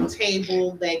into a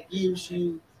table that gives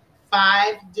you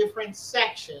 5 different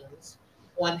sections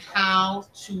on how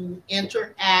to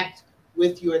interact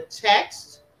with your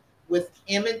text, with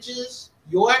images,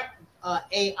 your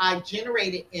AI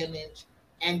generated image,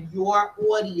 and your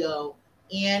audio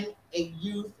in a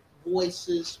Youth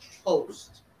Voices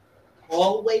post.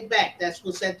 All the way back. That's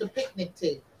what's at the picnic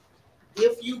table.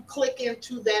 If you click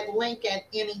into that link at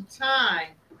any time,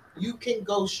 you can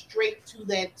go straight to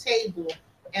that table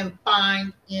and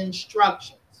find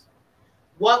instructions.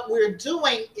 What we're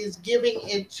doing is giving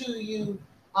it to you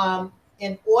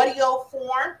in audio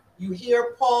form. You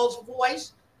hear Paul's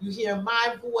voice, you hear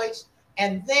my voice,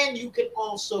 and then you can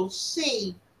also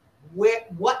see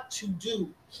what to do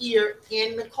here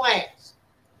in the class.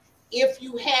 If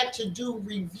you had to do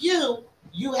review,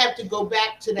 you have to go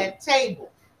back to that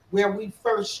table where we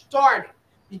first started,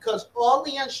 because all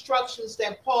the instructions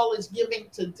that Paul is giving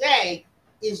today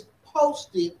is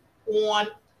posted on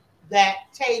that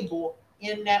table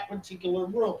in that particular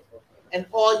room. And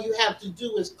all you have to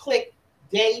do is click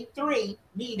day 3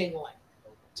 meeting link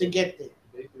to get there.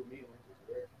 Day 3 meeting link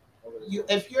is where?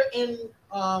 If you're in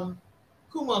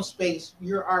Kumo space,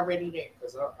 you're already there.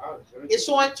 It's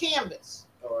on Canvas.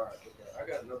 Oh, all right. Okay. I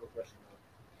got another question now.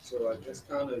 So like this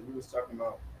kind of, you was talking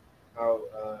about how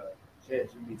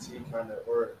ChatGPT kind of,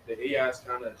 or the AIs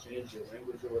kind of change your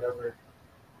language or whatever,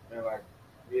 and like,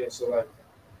 yeah. So like,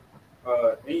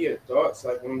 in your thoughts,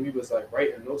 like when we was like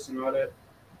writing notes and all that,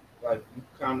 like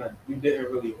you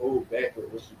didn't really hold back with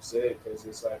what you said because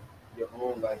it's like your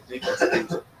own like thinking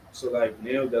space. So like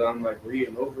now that I'm like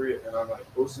reading over it and I'm like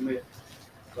posting it,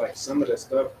 like some of the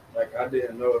stuff, like I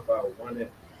didn't know if I wanted.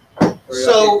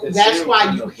 So that's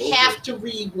why you have to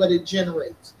read what it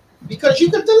generates, because you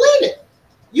can delete it.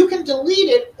 You can delete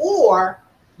it, or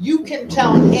you can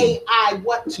tell AI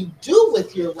what to do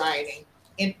with your writing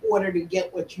in order to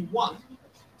get what you want.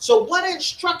 So what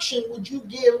instruction would you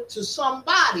give to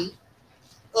somebody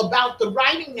about the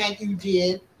writing that you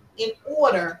did in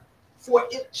order for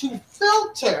it to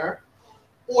filter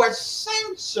or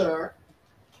censor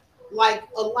like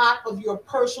a lot of your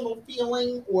personal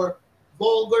feeling or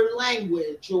vulgar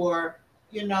language, or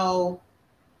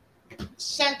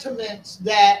sentiments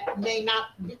that may not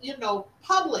be,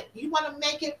 public? You want to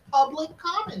make it public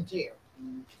commentary.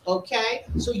 Okay,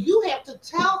 so you have to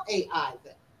tell AI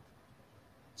that.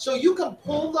 So you can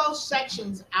pull those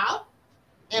sections out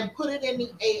and put it in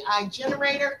the AI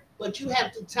generator, but you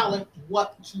have to tell it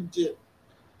what to do.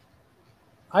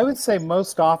 I would say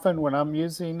most often when I'm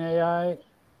using AI,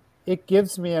 it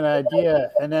gives me an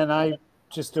idea and then I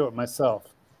just do it myself.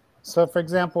 So for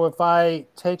example, if I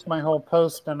take my whole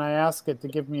post and I ask it to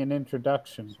give me an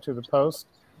introduction to the post,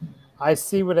 I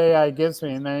see what AI gives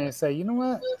me and then I say, you know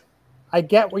what? I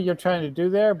get what you're trying to do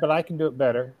there, but I can do it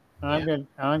better. And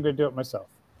I'm going to do it myself.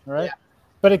 All right. Yeah.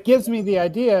 But it gives me the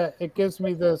idea. It gives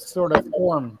me the sort of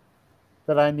form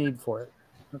that I need for it.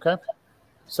 Okay.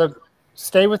 So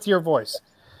stay with your voice.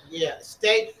 Yeah.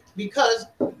 Stay, because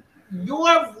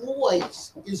your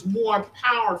voice is more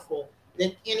powerful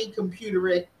than any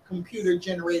computer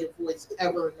generated voice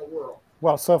ever in the world.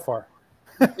 Well, so far.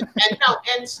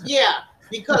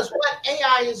 Because what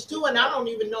AI is doing, I don't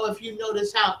even know if you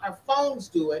notice how our phones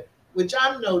do it, which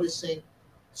I'm noticing.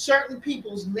 Certain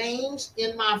people's names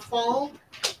in my phone,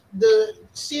 the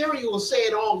Siri will say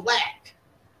it all whack.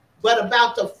 But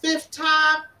about the 5th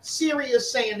time, Siri is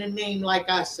saying the name like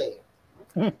I say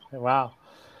it. Wow.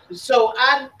 So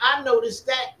I noticed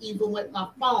that even with my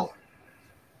phone.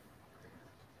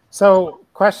 So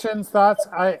questions, thoughts?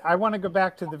 I want to go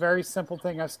back to the very simple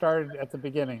thing I started at the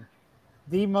beginning.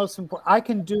 The most important, I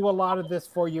can do a lot of this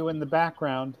for you in the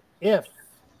background if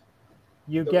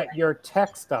you get your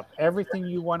text up, everything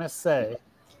you want to say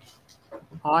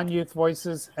on Youth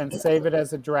Voices, and save it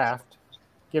as a draft.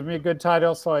 Give me a good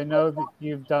title so I know that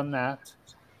you've done that.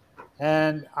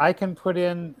 And I can put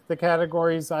in the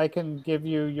categories. I can give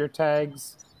you your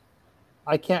tags.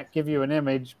 I can't give you an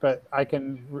image, but I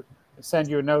can send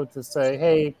you a note to say,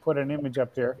 hey, put an image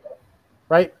up here.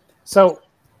 Right? So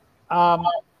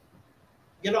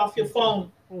get off your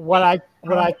phone. What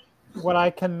I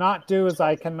cannot do is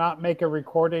I cannot make a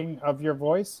recording of your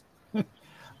voice.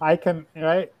 I can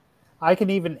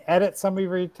even edit some of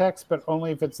your text, but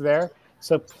only if it's there.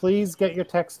 So please get your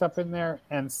text up in there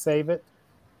and save it.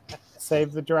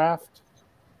 Save the draft.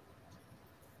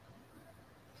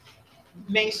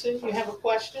 Mason, you have a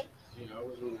question? Yeah, I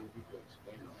was wondering if you could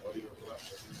explain the audio block.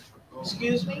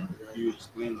 Excuse me? You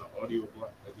explain the audio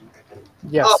block.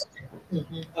 Yes.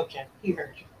 Okay, he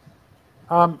heard you.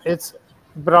 It's,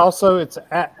 but also it's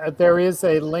there is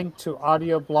a link to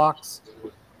audio blocks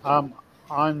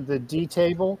on the D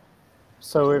table.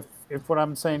 So if what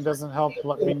I'm saying doesn't help,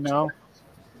 let me know.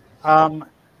 But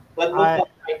look I up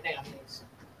right now, Mason.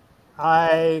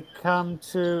 I come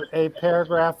to a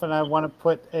paragraph and I want to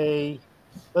put a,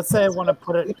 let's say I want to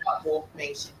put it, Look up Wolf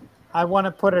Mason. I want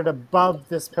to put it above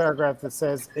this paragraph that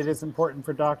says it is important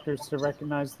for doctors to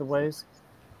recognize the ways.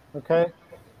 Okay.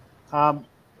 I'm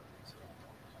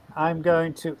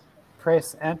going to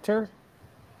press enter.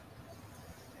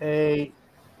 Oh,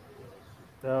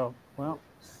 well,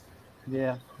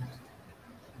 yeah.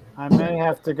 I may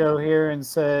have to go here and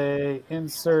say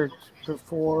insert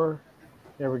before.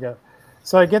 There we go.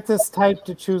 So I get this type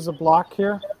to choose a block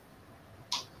here.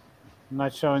 I'm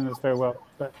not showing this very well,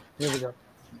 but here we go.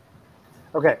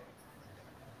 Okay.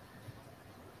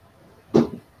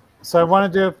 So I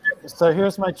want to do, so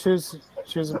here's my choose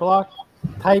a block.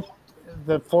 Type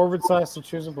the / to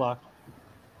choose a block.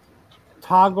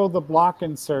 Toggle the block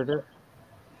inserter.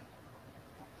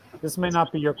 This may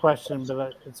not be your question,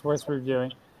 but it's worth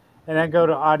reviewing. And then go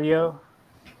to audio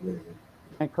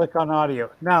and click on audio.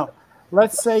 Now,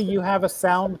 let's say you have a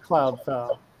SoundCloud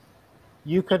file.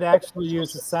 You could actually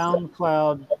use a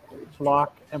SoundCloud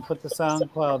block and put the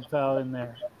SoundCloud file in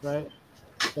there, right?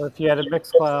 Or if you had a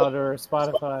Mixcloud or a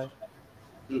Spotify.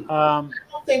 I don't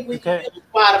think we can use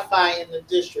Spotify in the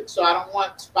district, so I don't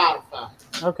want Spotify.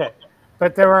 Okay,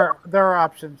 but there are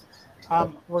options.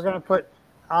 We're going to put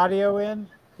audio in.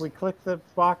 We click the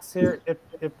box here. It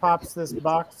pops this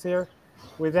box here.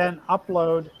 We then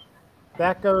upload.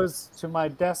 That goes to my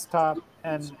desktop,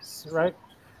 and right.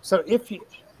 So if you,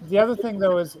 the other thing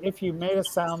though is if you made a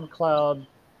SoundCloud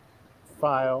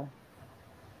file,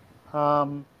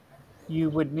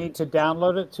 you would need to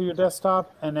download it to your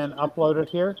desktop and then upload it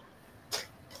here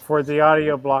for the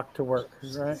audio block to work,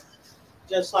 right?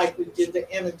 Just like we did the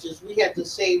images, we had to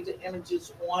save the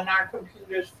images on our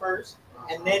computers first,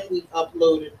 and then we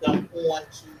uploaded them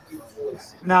onto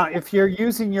UVoice. Now, if you're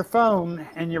using your phone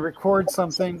and you record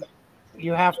something,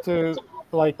 you have to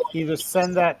like either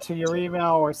send that to your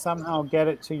email or somehow get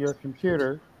it to your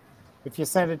computer. If you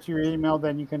send it to your email,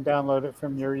 then you can download it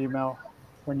from your email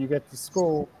when you get to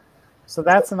school. So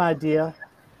that's an idea,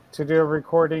 to do a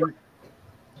recording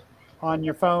on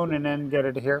your phone and then get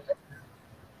it here.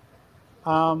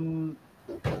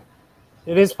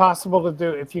 It is possible to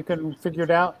do, if you can figure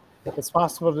it out, it's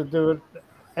possible to do it,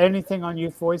 anything on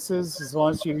UVoices, as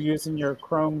long as you're using your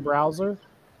Chrome browser,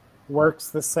 works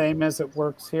the same as it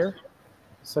works here.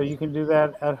 So you can do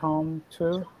that at home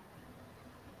too,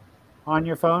 on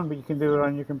your phone, but you can do it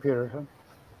on your computer.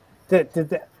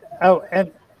 Oh,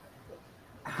 and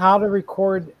how to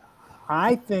record.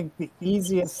 I think the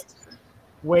easiest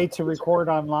way to record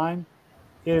online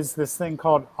is this thing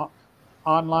called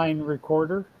Online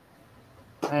Recorder.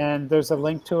 And there's a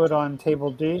link to it on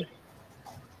table D.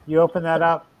 You open that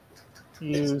up,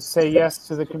 you say yes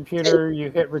to the computer, you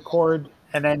hit record,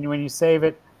 and then when you save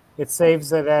it, it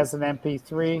saves it as an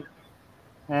MP3,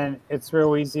 and it's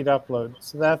real easy to upload.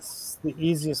 So that's the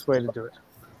easiest way to do it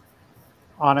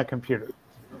on a computer.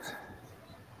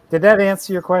 Did that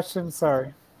answer your question?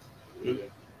 Sorry. You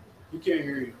can't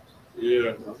hear you.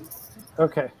 Yeah.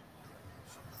 Okay.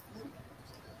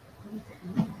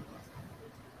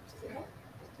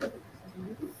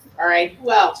 All right, who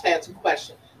else has a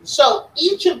question? So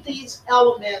each of these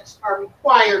elements are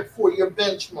required for your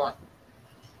benchmark.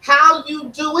 How you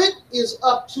do it is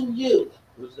up to you.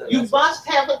 You must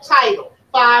have a title,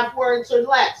 5 words or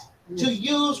less, to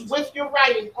use with your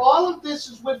writing. All of this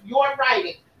is with your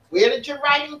writing. Where did your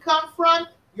writing come from?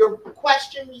 Your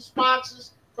question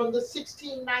responses from the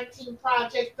 1619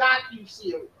 Project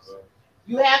docu-series.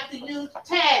 You have to use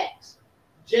tags,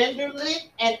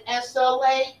 GenderLit and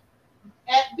SLA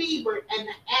at Bieber, and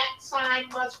the @ sign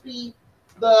must be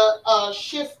the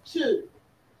shift 2.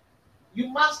 You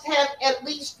must have at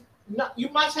least, you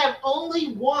must have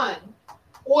only one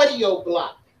audio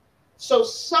block. So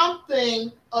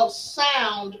something of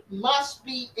sound must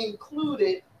be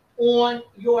included on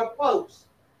your post.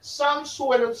 Some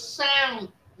sort of sound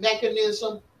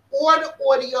mechanism, or the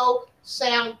audio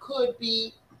sound could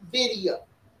be video,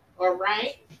 all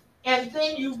right? And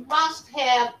then you must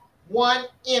have one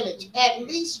image, at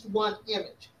least one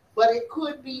image, but it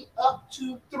could be up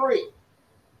to 3. It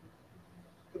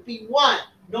could be 1,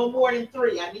 no more than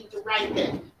 3. I need to write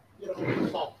that. Get off the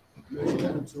phone.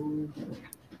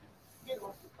 Get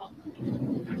off the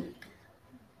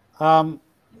phone.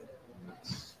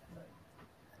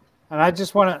 And I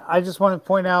just want to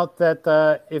point out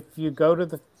that if you go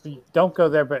to don't go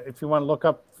there, but if you want to look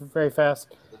up very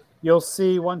fast, you'll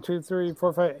see 1, 2, 3,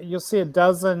 4, 5. You'll see a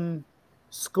dozen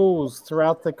schools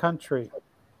throughout the country.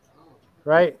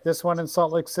 Right? This one in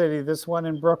Salt Lake City, this one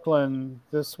in Brooklyn,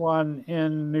 this one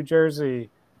in New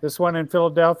Jersey, this one in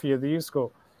Philadelphia, the U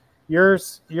School.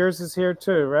 Yours is here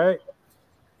too, right?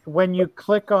 When you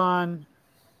click on,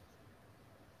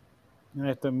 I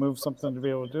have to move something to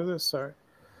be able to do this. Sorry.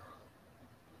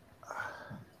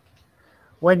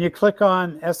 When you click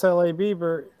on SLA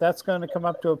Beaver, that's going to come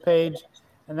up to a page,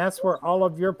 and that's where all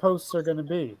of your posts are going to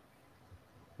be.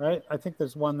 Right? I think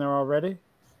there's one there already.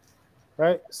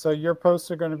 Right? So your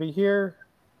posts are going to be here.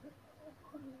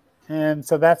 And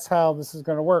so that's how this is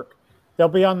going to work. They'll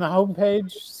be on the home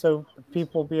page, so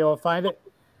people will be able to find it.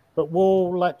 But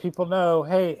we'll let people know,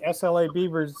 hey, SLA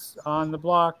Beaver's on the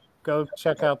block. Go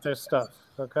check out their stuff.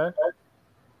 Okay?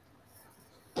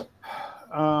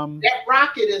 That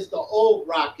rocket is the old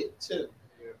rocket, too.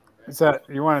 Is that,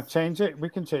 you want to change it? We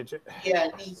can change it. Yeah,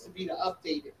 it needs to be the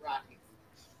updated rocket.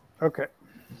 Okay.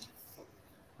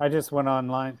 I just went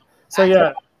online. So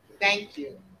yeah. Thank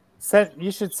you.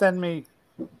 You should send me,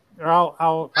 or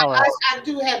I'll ask. I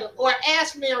do have, or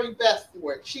ask Mary Beth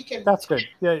for it. She can. That's good.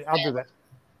 Yeah, I'll do that.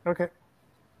 Okay.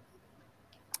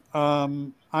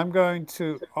 I'm going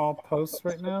to all posts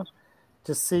right now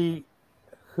to see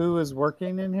who is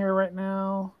working in here right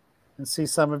now and see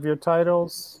some of your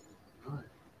titles.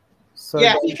 So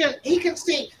yeah, he can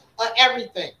see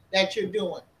everything that you're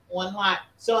doing online.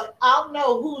 So I'll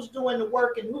know who's doing the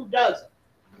work and who doesn't.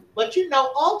 But you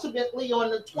know, ultimately on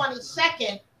the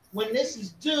 22nd, when this is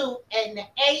due in the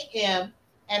AM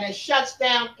and it shuts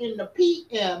down in the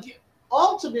PM,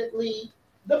 ultimately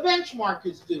the benchmark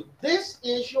is due. This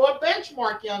is your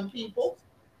benchmark, young people.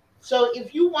 So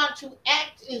if you want to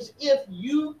act as if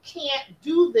you can't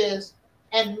do this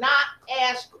and not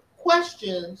ask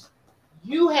questions,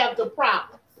 you have the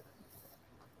problem.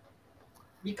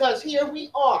 Because here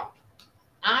we are.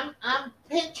 I'm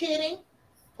pinch hitting.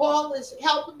 Paul is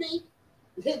helping me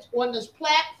on this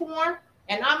platform,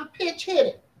 and I'm pitch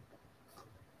hitting.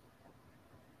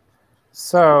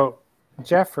 So,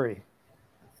 Jeffrey,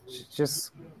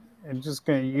 I'm just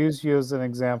going to use you as an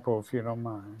example, if you don't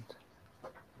mind.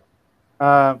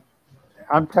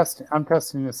 I'm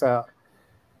testing this out.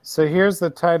 So here's the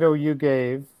title you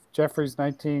gave, Jeffrey's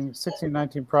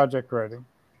 1619 project writing.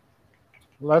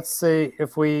 Let's see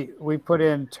if we put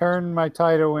in turn my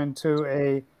title into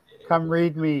a come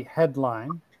read me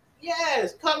headline.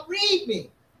 Yes, come read me.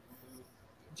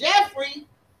 Jeffrey.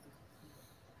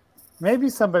 Maybe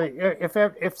somebody,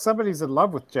 if somebody's in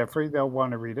love with Jeffrey, they'll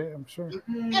want to read it, I'm sure.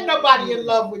 Ain't nobody in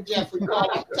love with Jeffrey, God,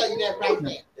 I can tell you that right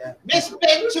now. Miss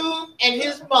Bentum and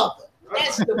his mother.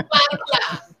 That's the bottom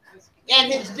line.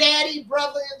 And his daddy,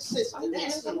 brother, and sister.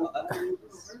 That's it.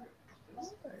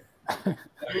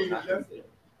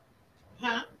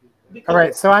 Huh? All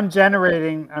right, so I'm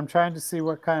trying to see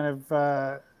what kind of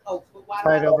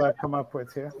title I come up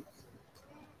with here.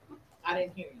 I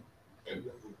didn't hear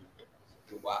you.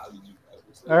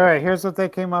 All right, here's what they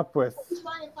came up with.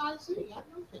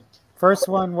 First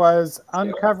one was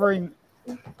uncovering,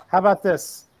 how about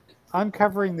this?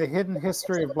 Uncovering the hidden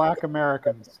history of Black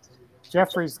Americans.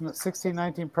 Jeffrey's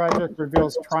 1619 project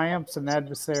reveals triumphs and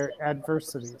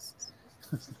adversities.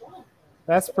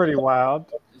 That's pretty wild.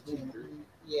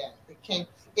 Yeah,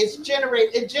 it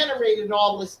generated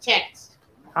all this text.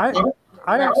 I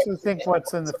actually think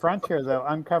what's in the front here, though,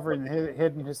 uncovering the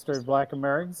hidden history of Black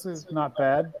Americans, is not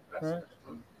bad, right?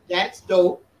 That's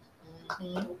dope.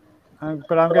 Mm-hmm.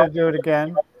 But I'm going to do it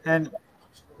again. And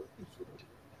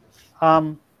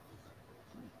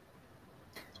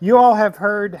you all have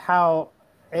heard how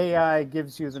AI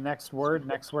gives you the next word,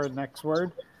 next word, next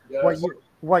word. Yes.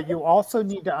 What you also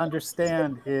need to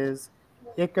understand is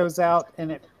it goes out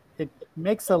and it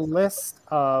makes a list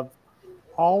of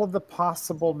all of the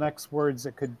possible next words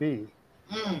it could be.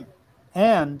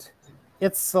 And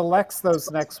it selects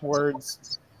those next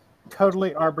words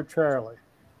totally arbitrarily,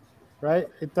 right?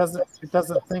 It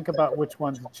doesn't think about which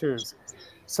one to choose.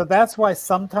 So that's why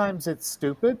sometimes it's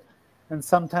stupid and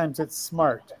sometimes it's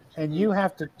smart. And you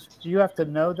have to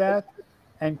know that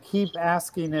and keep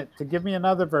asking it to give me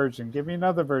another version, give me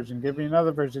another version, give me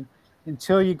another version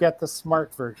until you get the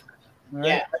smart version. Right?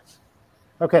 Yeah.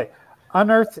 Okay.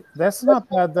 That's not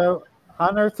bad though.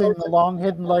 Unearthing the long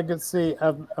hidden legacy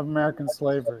of American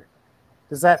slavery.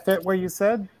 Does that fit what you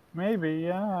said? Maybe,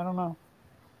 yeah, I don't know.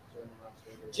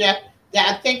 Jeff,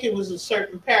 I think it was a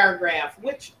certain paragraph.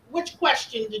 Which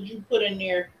question did you put in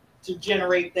there to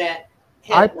generate that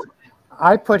headline?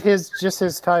 I put just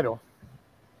his title.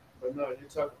 But no, you're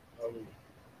talking.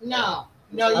 No,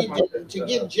 you didn't. To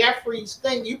get Jeffrey's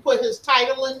thing, you put his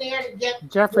title in there to get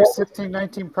Jeffrey's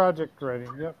 1619 project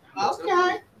writing. Yep.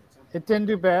 Okay. It didn't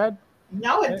do bad.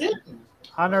 No, it didn't.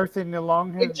 Unearthing the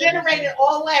long It generated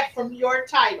all that from your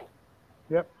title.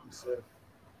 Yep.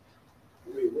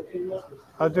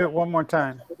 I'll do it one more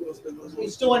time.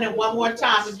 He's doing it one more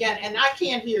time again, and I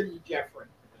can't hear you, Jeffrey.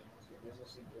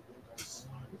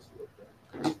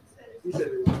 He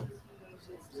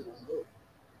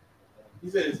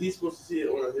said, is he supposed to see it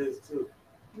on his too?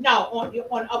 No,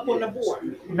 up on the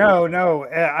board. No,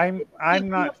 I'm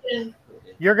not.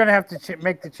 You're gonna have to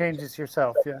make the changes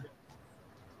yourself. Yeah.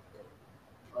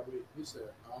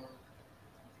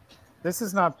 This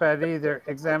is not bad either.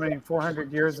 Examining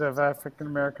 400 years of African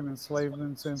American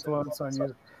enslavement influence on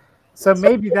you. So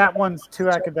maybe that one's too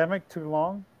academic, too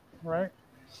long, right?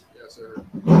 Yes, sir.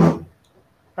 All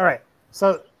right.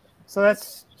 So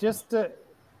that's just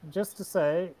to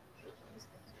say,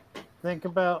 think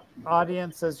about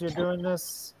audience as you're doing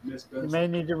this. You may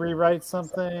need to rewrite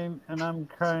something, and I'm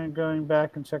kind of going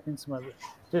back and checking some other.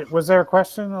 Was there a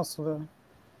question also? No,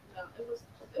 it was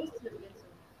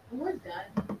when we're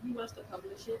done, he wants to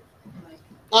publish it.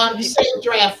 You say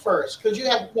draft first, because you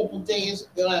have a couple days.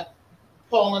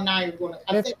 Paul and I are going to.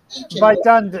 I think by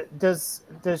done, does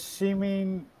she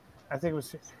mean? I think it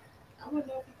was. I don't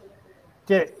know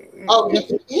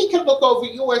if he can look over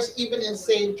yours even in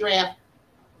save draft.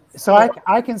 So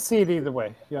I can see it either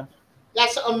way. Yeah.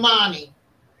 That's Amani.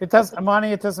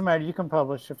 Amani, it doesn't matter. You can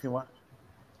publish if you want,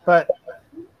 but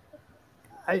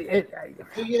do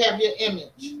you have your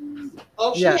image?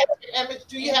 Oh, she yeah. has your image.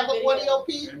 Do you have an audio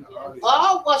piece?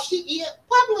 Oh, well, she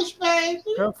published, baby.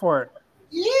 Go for it.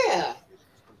 Yeah.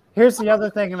 Here's the other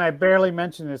thing, and I barely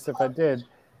mentioned this if I did.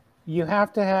 You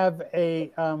have to have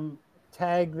a not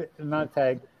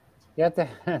tag. You have to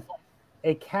have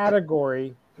a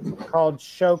category called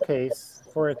showcase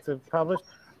for it to publish.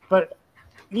 But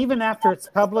even after it's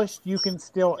published, you can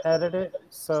still edit it.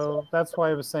 So that's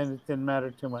why I was saying it didn't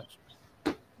matter too much.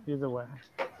 Either way.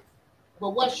 But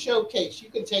what showcase?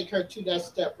 You can take her to that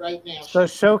step right now. So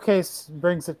showcase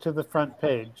brings it to the front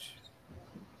page.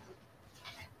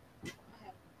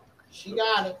 She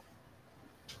got it.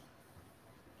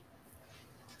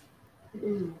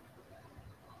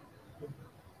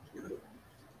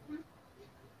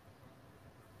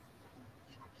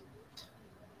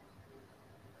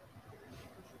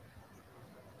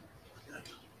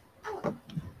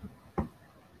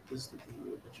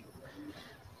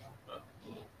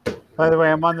 By the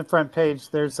way, I'm on the front page.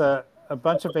 There's a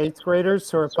bunch of 8th graders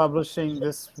who are publishing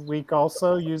this week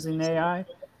also using AI.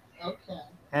 Okay.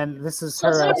 And this is So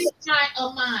her. what is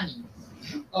Amani?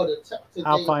 Oh,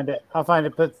 I'll find it.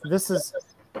 But this is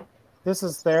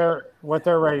what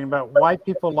they're writing about. Why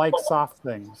people like soft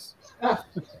things.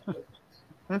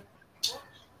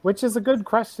 Which is a good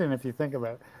question if you think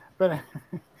about it. But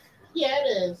yeah,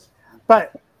 it is.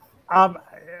 But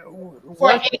for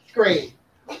 8th grade.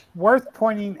 Worth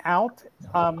pointing out,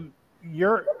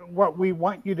 what we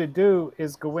want you to do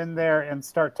is go in there and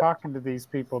start talking to these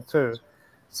people too.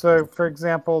 So, for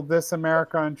example, this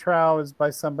America on Trial is by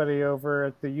somebody over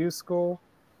at the U School.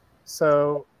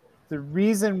 So the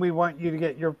reason we want you to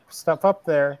get your stuff up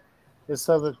there is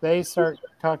so that they start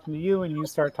talking to you and you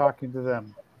start talking to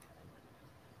them.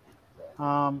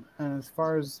 And as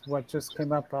far as what just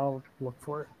came up, I'll look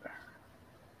for it.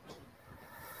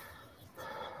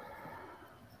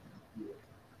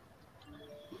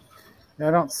 I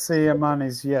don't see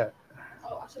Amani's yet.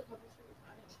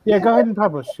 Yeah, go ahead and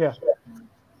publish. Yeah.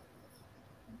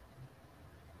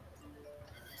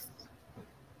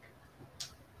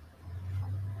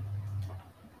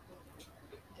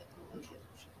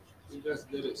 She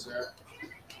just did it, sir.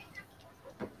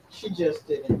 She just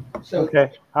did it. So,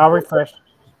 okay, I'll refresh.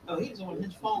 Oh, he's on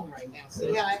his phone right now.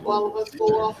 See how all of us go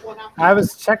off when I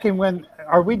was checking when.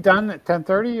 Are we done at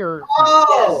 10:30 or?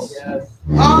 Oh, yes.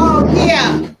 Oh,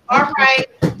 yeah. All right.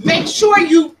 Make sure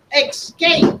you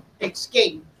escape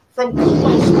from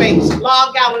Google Space.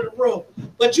 Log out of the room.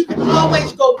 But you can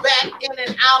always go back in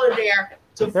and out of there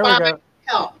to find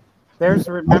help. There's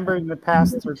Remembering the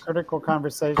Past Through Critical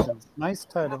Conversations. Nice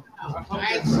title.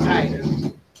 Nice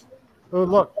title. Oh,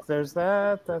 look, there's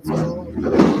that. That's cool.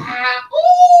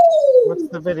 What's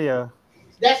the video?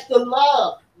 That's the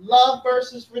love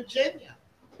versus Virginia.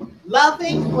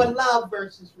 Loving or love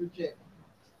versus Virginia?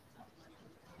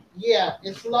 Yeah,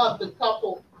 it's love, the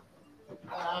couple.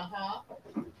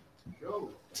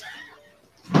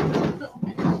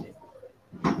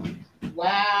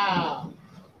 Wow.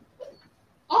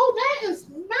 Oh, that is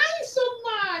nice of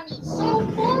Monty so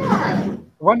far.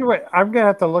 I wonder what I'm gonna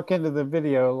have to look into the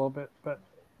video a little bit, but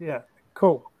Yeah,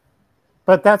 cool.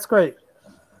 But that's great.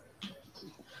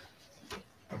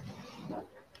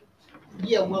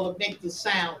 Yeah, will it make the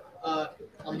sound I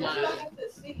aligned? have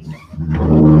to see. Huh?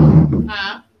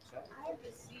 I have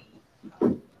to see.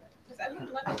 Because I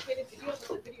didn't let me play the videos,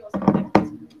 but the videos are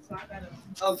connected. So I gotta.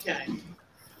 Okay.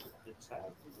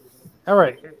 All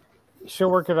right. She'll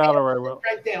work it out, or I will.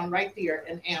 Right down, right there,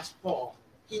 and ask Paul.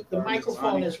 The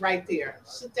microphone is right there.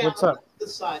 Sit down What's on up? the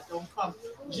side. Don't come.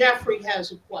 Jeffrey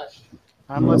has a question.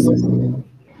 I'm listening.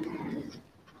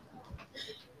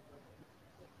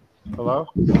 Hello?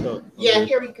 Yeah,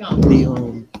 here he comes.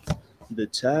 The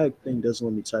tag thing doesn't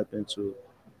let me type into it.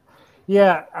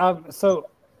 Yeah. So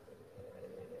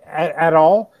at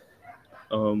all?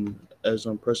 As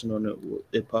I'm pressing on it,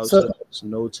 it pops So- up as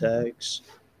no tags.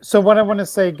 So what I want to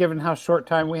say, given how short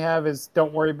time we have, is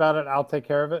don't worry about it. I'll take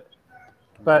care of it.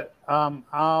 But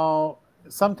I'll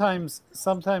sometimes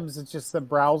it's just a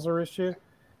browser issue,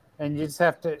 and you just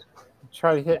have to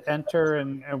try to hit enter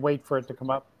and wait for it to come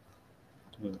up.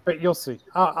 But you'll see.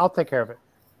 I'll take care of it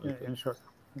in short.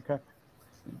 Okay.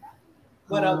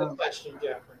 What other question,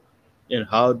 Jeffrey? And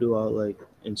how do I like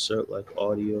insert like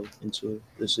audio into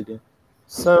this again?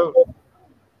 So,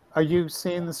 are you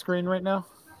seeing the screen right now?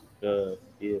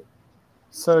 Yeah.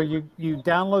 So you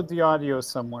download the audio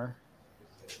somewhere,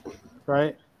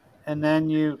 right? And then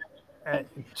you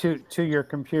to your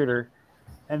computer,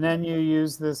 and then you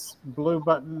use this blue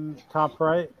button top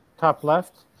right, top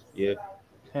left, Yeah.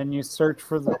 and you search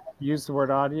for use the word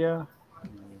audio,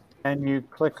 and you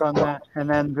click on that, and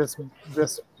then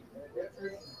this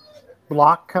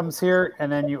block comes here,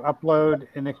 and then you upload,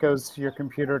 and it goes to your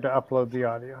computer to upload the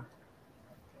audio.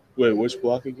 Wait, which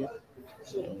block again?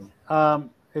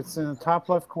 It's in the top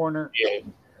left corner, Yeah.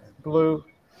 blue,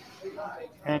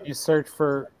 and you search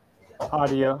for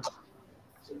audio,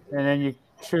 and then you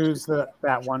choose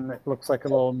that one that looks like a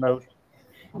little note.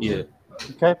 Yeah.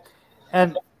 Okay,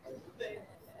 and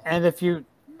if you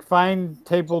find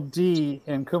table D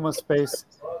in Kuma Space,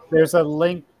 there's a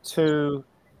link to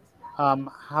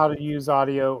how to use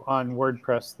audio on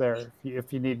WordPress there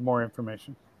if you need more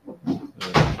information.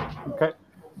 Okay,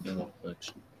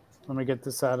 let me get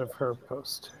this out of her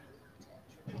post.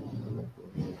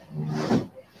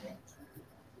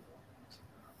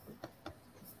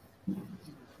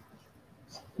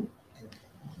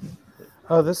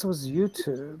 Oh, this was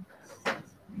YouTube.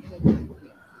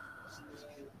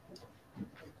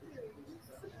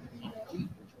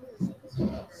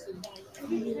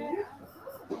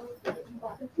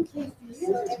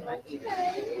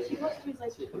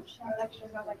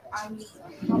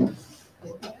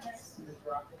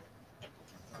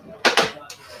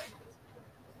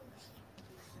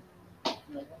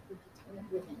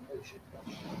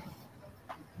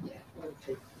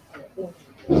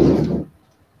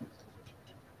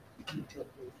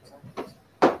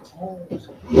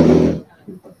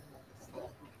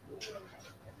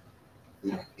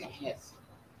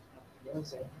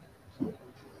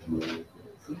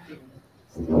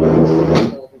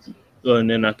 Oh, and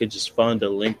then I could just find a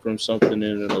link from something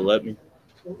and it'll let me.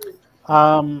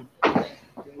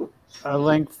 A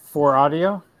link for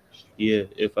audio? Yeah,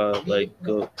 if I like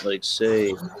go like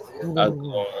say I go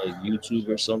on like YouTube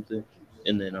or something,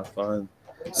 and then I find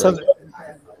So,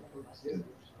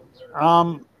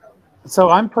 so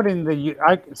I'm putting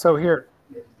so here.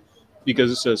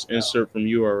 Because it says insert from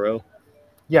URL.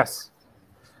 Yes.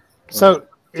 So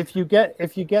if you get the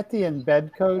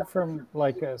embed code from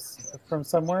from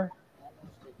somewhere,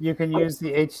 you can use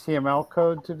the HTML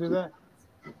code to do that.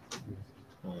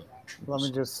 Let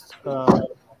me just.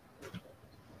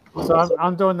 So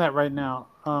I'm doing that right now.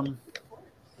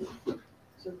 So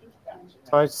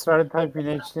I started typing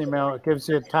HTML. It gives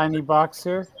you a tiny box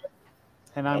here,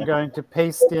 and I'm going to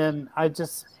paste in. I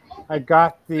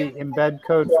got the embed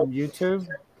code from YouTube,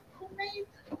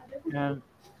 and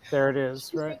there it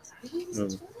is, right?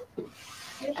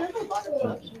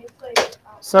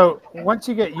 So once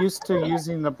you get used to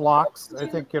using the blocks, I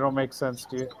think it'll make sense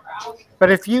to you. But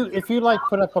if you like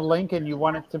put up a link and you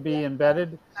want it to be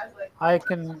embedded, I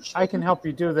can help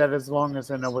you do that as long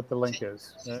as I know what the link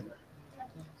is. Right?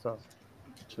 So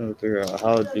Trying to figure out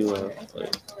how to do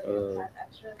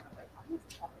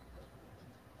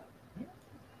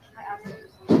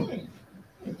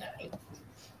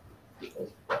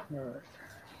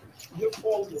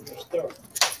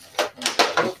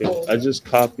Okay, I just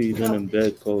copied an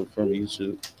embed code from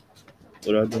YouTube.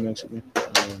 What do I do next again?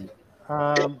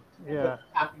 yeah.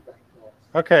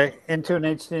 Okay, into an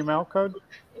HTML code.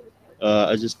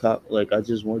 I just I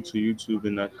just went to YouTube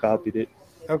and I copied it.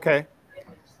 Okay.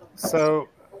 So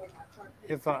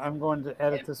if I'm going to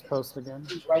edit this post again.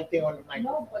 He's right there on the mic.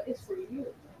 No, but it's for you.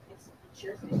 It's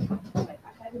your thing. Like,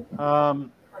 I haven't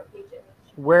front page image.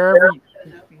 Wherever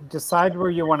you decide where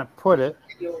you want to put it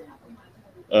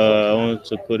I want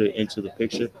to put it into the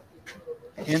picture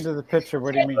into the picture.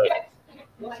 What do you mean?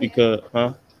 because,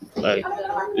 like,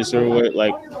 is there a way,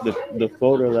 like the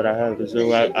photo that I have, is there a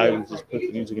way I can just put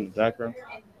the music in the background?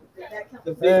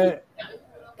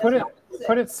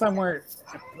 Put it somewhere.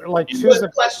 Like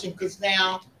Good question, because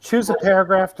now choose a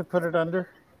paragraph to put it under.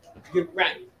 you're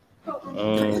right.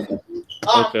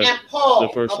 Okay. And Paul, The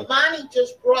first one. Amani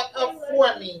just brought up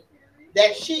for me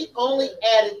that she only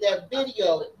added that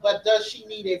video, but does she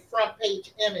need a front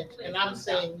page image? And I'm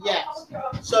saying yes.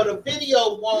 So the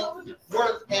video won't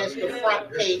work as the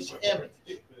front page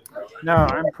image. No,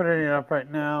 I'm putting it up right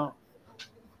now.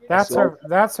 That's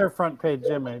her front page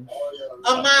image.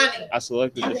 Amani, I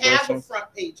selected you the have first a one.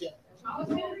 front page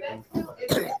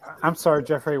image. I'm sorry,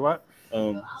 Jeffrey, what?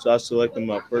 So I selected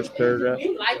my first paragraph.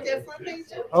 You like that front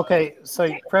page image? Okay, so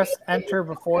you press enter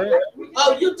before it.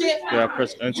 Oh, you did? Yeah, I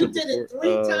pressed enter You did it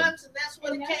before. 3 times and that's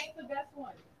what it came?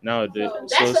 Now it did. So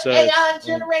That's it an says, AI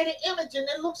generated image and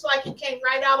it looks like it came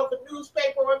right out of a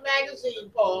newspaper or a magazine,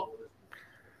 Paul.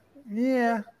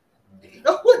 Yeah.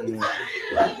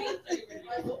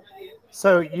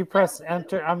 So you press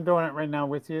enter. I'm doing it right now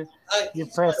with you. You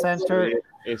press enter.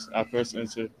 I press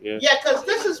enter. Yeah. Yeah, because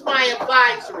this is my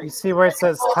advisory. You see where it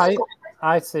says type?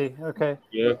 I see. Okay.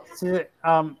 Yeah. See,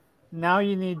 now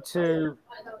you need to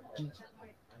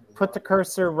put the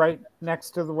cursor right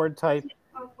next to the word type,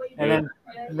 and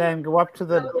then go up to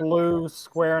the blue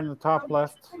square in the top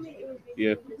left.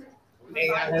 Yeah.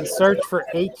 And search for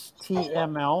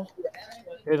HTML.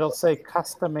 It'll say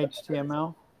custom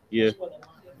HTML. Yeah.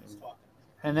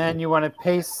 And then you want to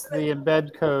paste the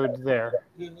embed code there.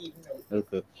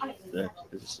 Okay.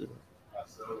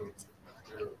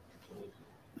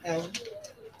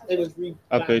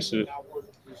 I pasted it.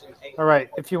 All right.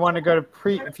 If you want to go to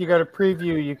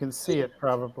preview, you can see it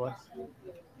probably.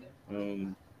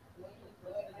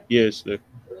 Yes, there.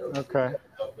 Okay.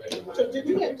 So did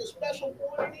you get the special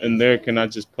warning? And there, can I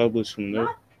just publish from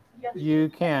there? You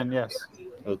can, yes.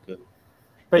 Okay.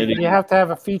 But you have to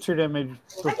have a featured image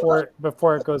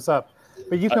before it goes up.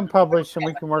 But you can publish and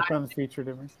we can work on the featured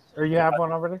image. Or you have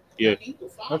one already? Yeah.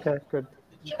 Okay, good.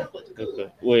 Okay.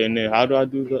 Wait, and then how do I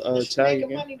do the tag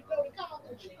again?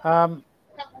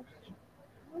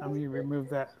 Let me remove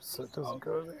that so it doesn't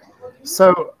go there.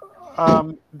 So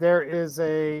there is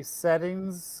a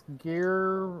settings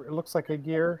gear. It looks like a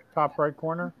gear, top right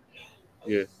corner.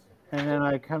 Yeah. And then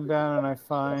I come down and I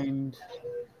find...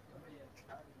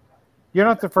 You're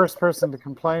not the first person to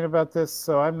complain about this,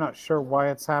 so I'm not sure why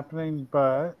it's happening,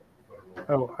 but...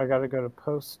 Oh, I got to go to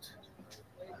post.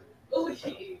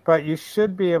 But you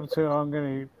should be able to... I'm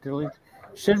going to delete...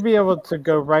 Should be able to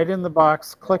go right in the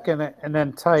box, click in it, and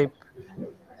then type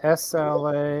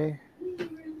SLA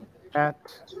at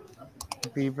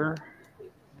Beaver.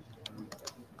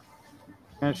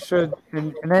 And it should...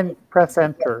 And then press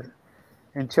enter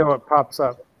until it pops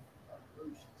up.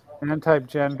 And then type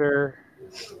gender...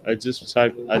 like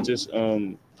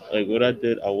what I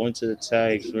did, I went to the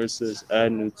tags versus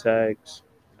add new tag.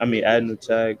 I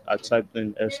typed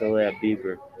in SLA at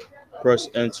Beaver, press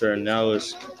enter, and now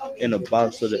it's in a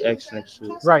box with the X next to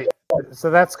it. Right. So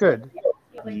that's good.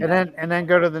 And then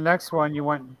go to the next one. You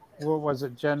want, what was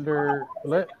it,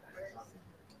 GenderLit?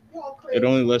 It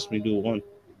only lets me do one.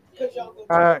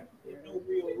 Wait,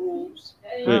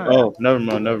 oh, never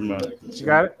mind. You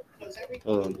got it?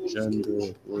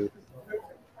 GenderLit.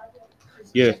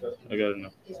 Yeah, I got it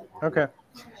now. Okay.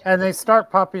 And they start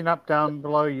popping up down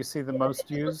below. You see the most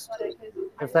used.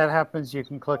 If that happens, you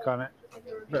can click on it.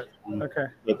 But okay.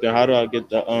 But then how do I get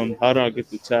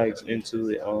the tags into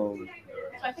the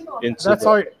That's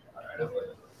all.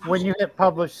 When you hit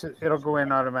publish, it'll go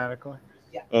in automatically.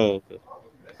 Oh, okay.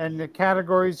 And the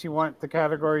categories, you want the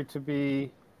category to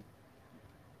be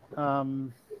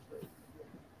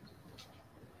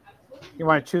you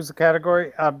want to choose a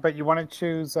category, but you want to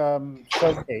choose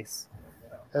showcase,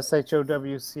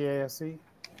 SHOWCASE,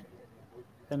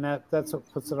 and that's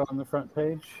what puts it on the front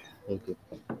page. Okay.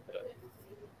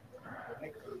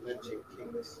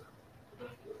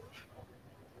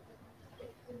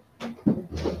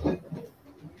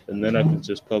 And then I can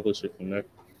just publish it from there.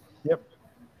 Yep.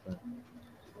 And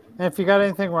if you got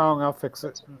anything wrong, I'll fix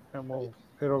it, and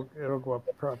it'll go up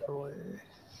properly.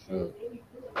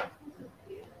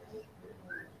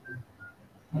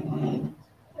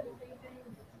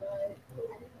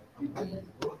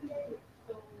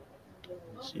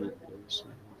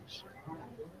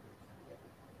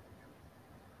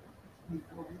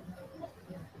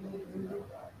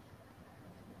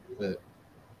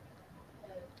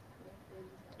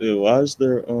 Why is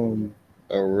there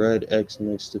a red X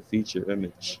next to feature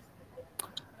image?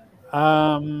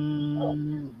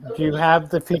 Do you have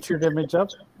the featured image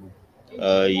up?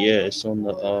 Yeah, it's on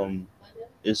the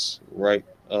it's right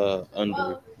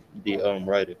under the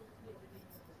writing.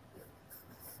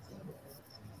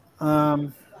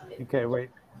 Okay, wait.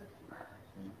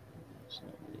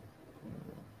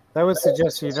 That would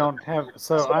suggest you don't have.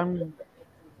 So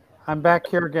I'm back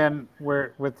here again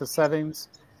where with the settings.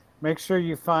 Make sure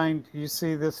you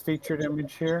see this featured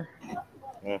image here.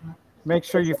 Yeah. Make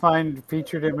sure you find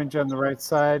featured image on the right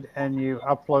side and you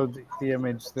upload the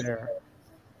image there.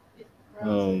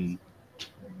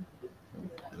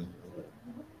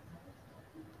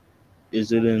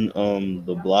 Is it in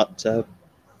the block tab?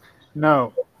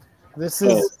 No, this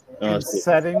is no, in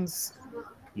settings.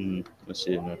 Let's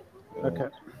see it now. Okay.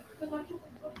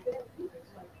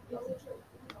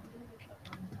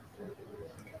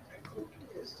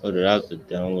 Oh, did I have to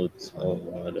download? Oh,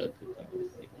 I had to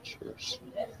download the image first.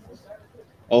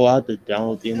 Oh, I had to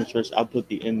download the image first. I put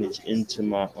the image into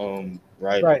my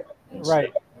writing.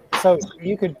 Right. So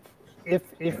you could, if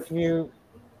you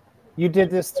did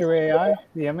this through AI,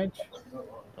 the image.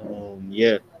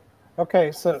 Yeah.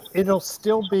 Okay, so it'll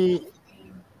still be.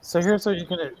 So here's what you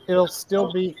can do. It'll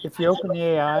still be if you open the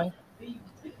AI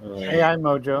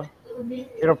Mojo.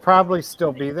 It'll probably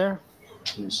still be there.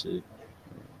 Let me see.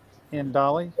 In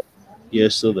Dolly. Yeah,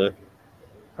 it's still there.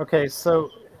 Okay, so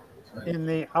in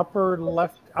the upper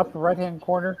right hand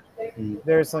corner,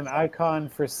 there's an icon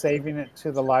for saving it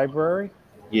to the library.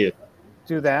 Yeah.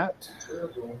 Do that.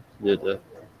 Did that.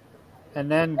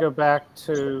 And then go back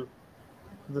to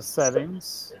the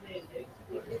settings.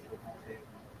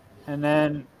 And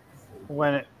then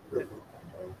go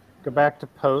back to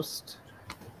post.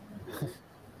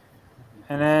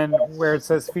 And then where it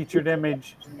says featured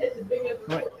image,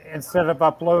 instead of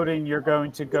uploading, you're going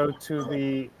to go to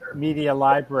the media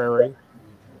library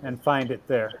and find it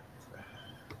there.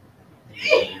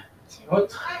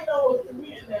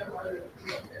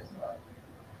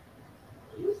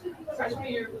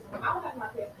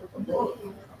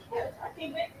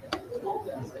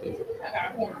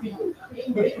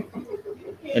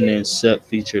 And then set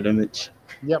featured image.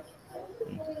 Yep.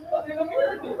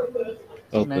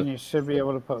 Okay. And then you should be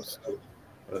able to post.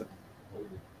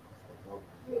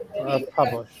 Or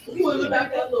publish.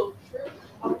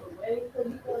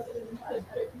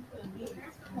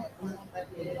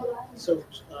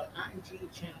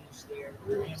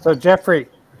 So Jeffrey,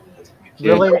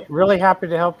 really happy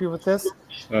to help you with this.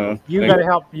 You got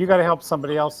to help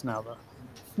somebody else now, though.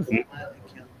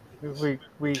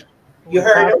 You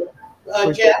heard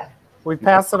him, Jeff? We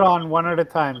pass it on one at a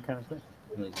time, kind of thing.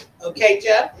 Okay,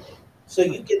 Jeff? So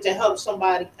you get to help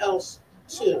somebody else,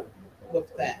 too,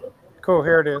 with that. Cool,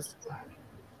 here it is.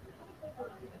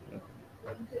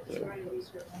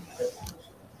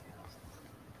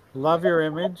 Love your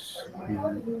image.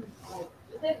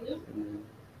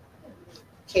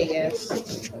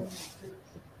 KS.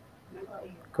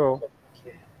 Cool.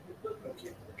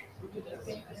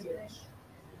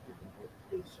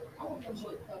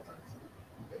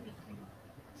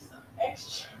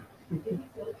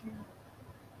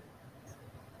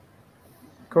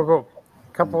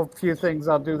 Cool. Few things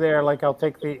I'll do there. Like I'll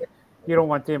take you don't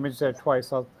want the image there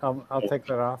twice. I'll take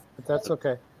that off, but that's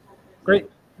okay. Great.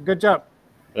 Good job.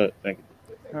 Thank you.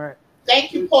 All right.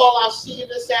 Thank you, Paul. I'll see you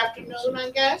this afternoon,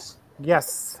 I guess.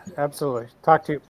 Yes, absolutely. Talk to you.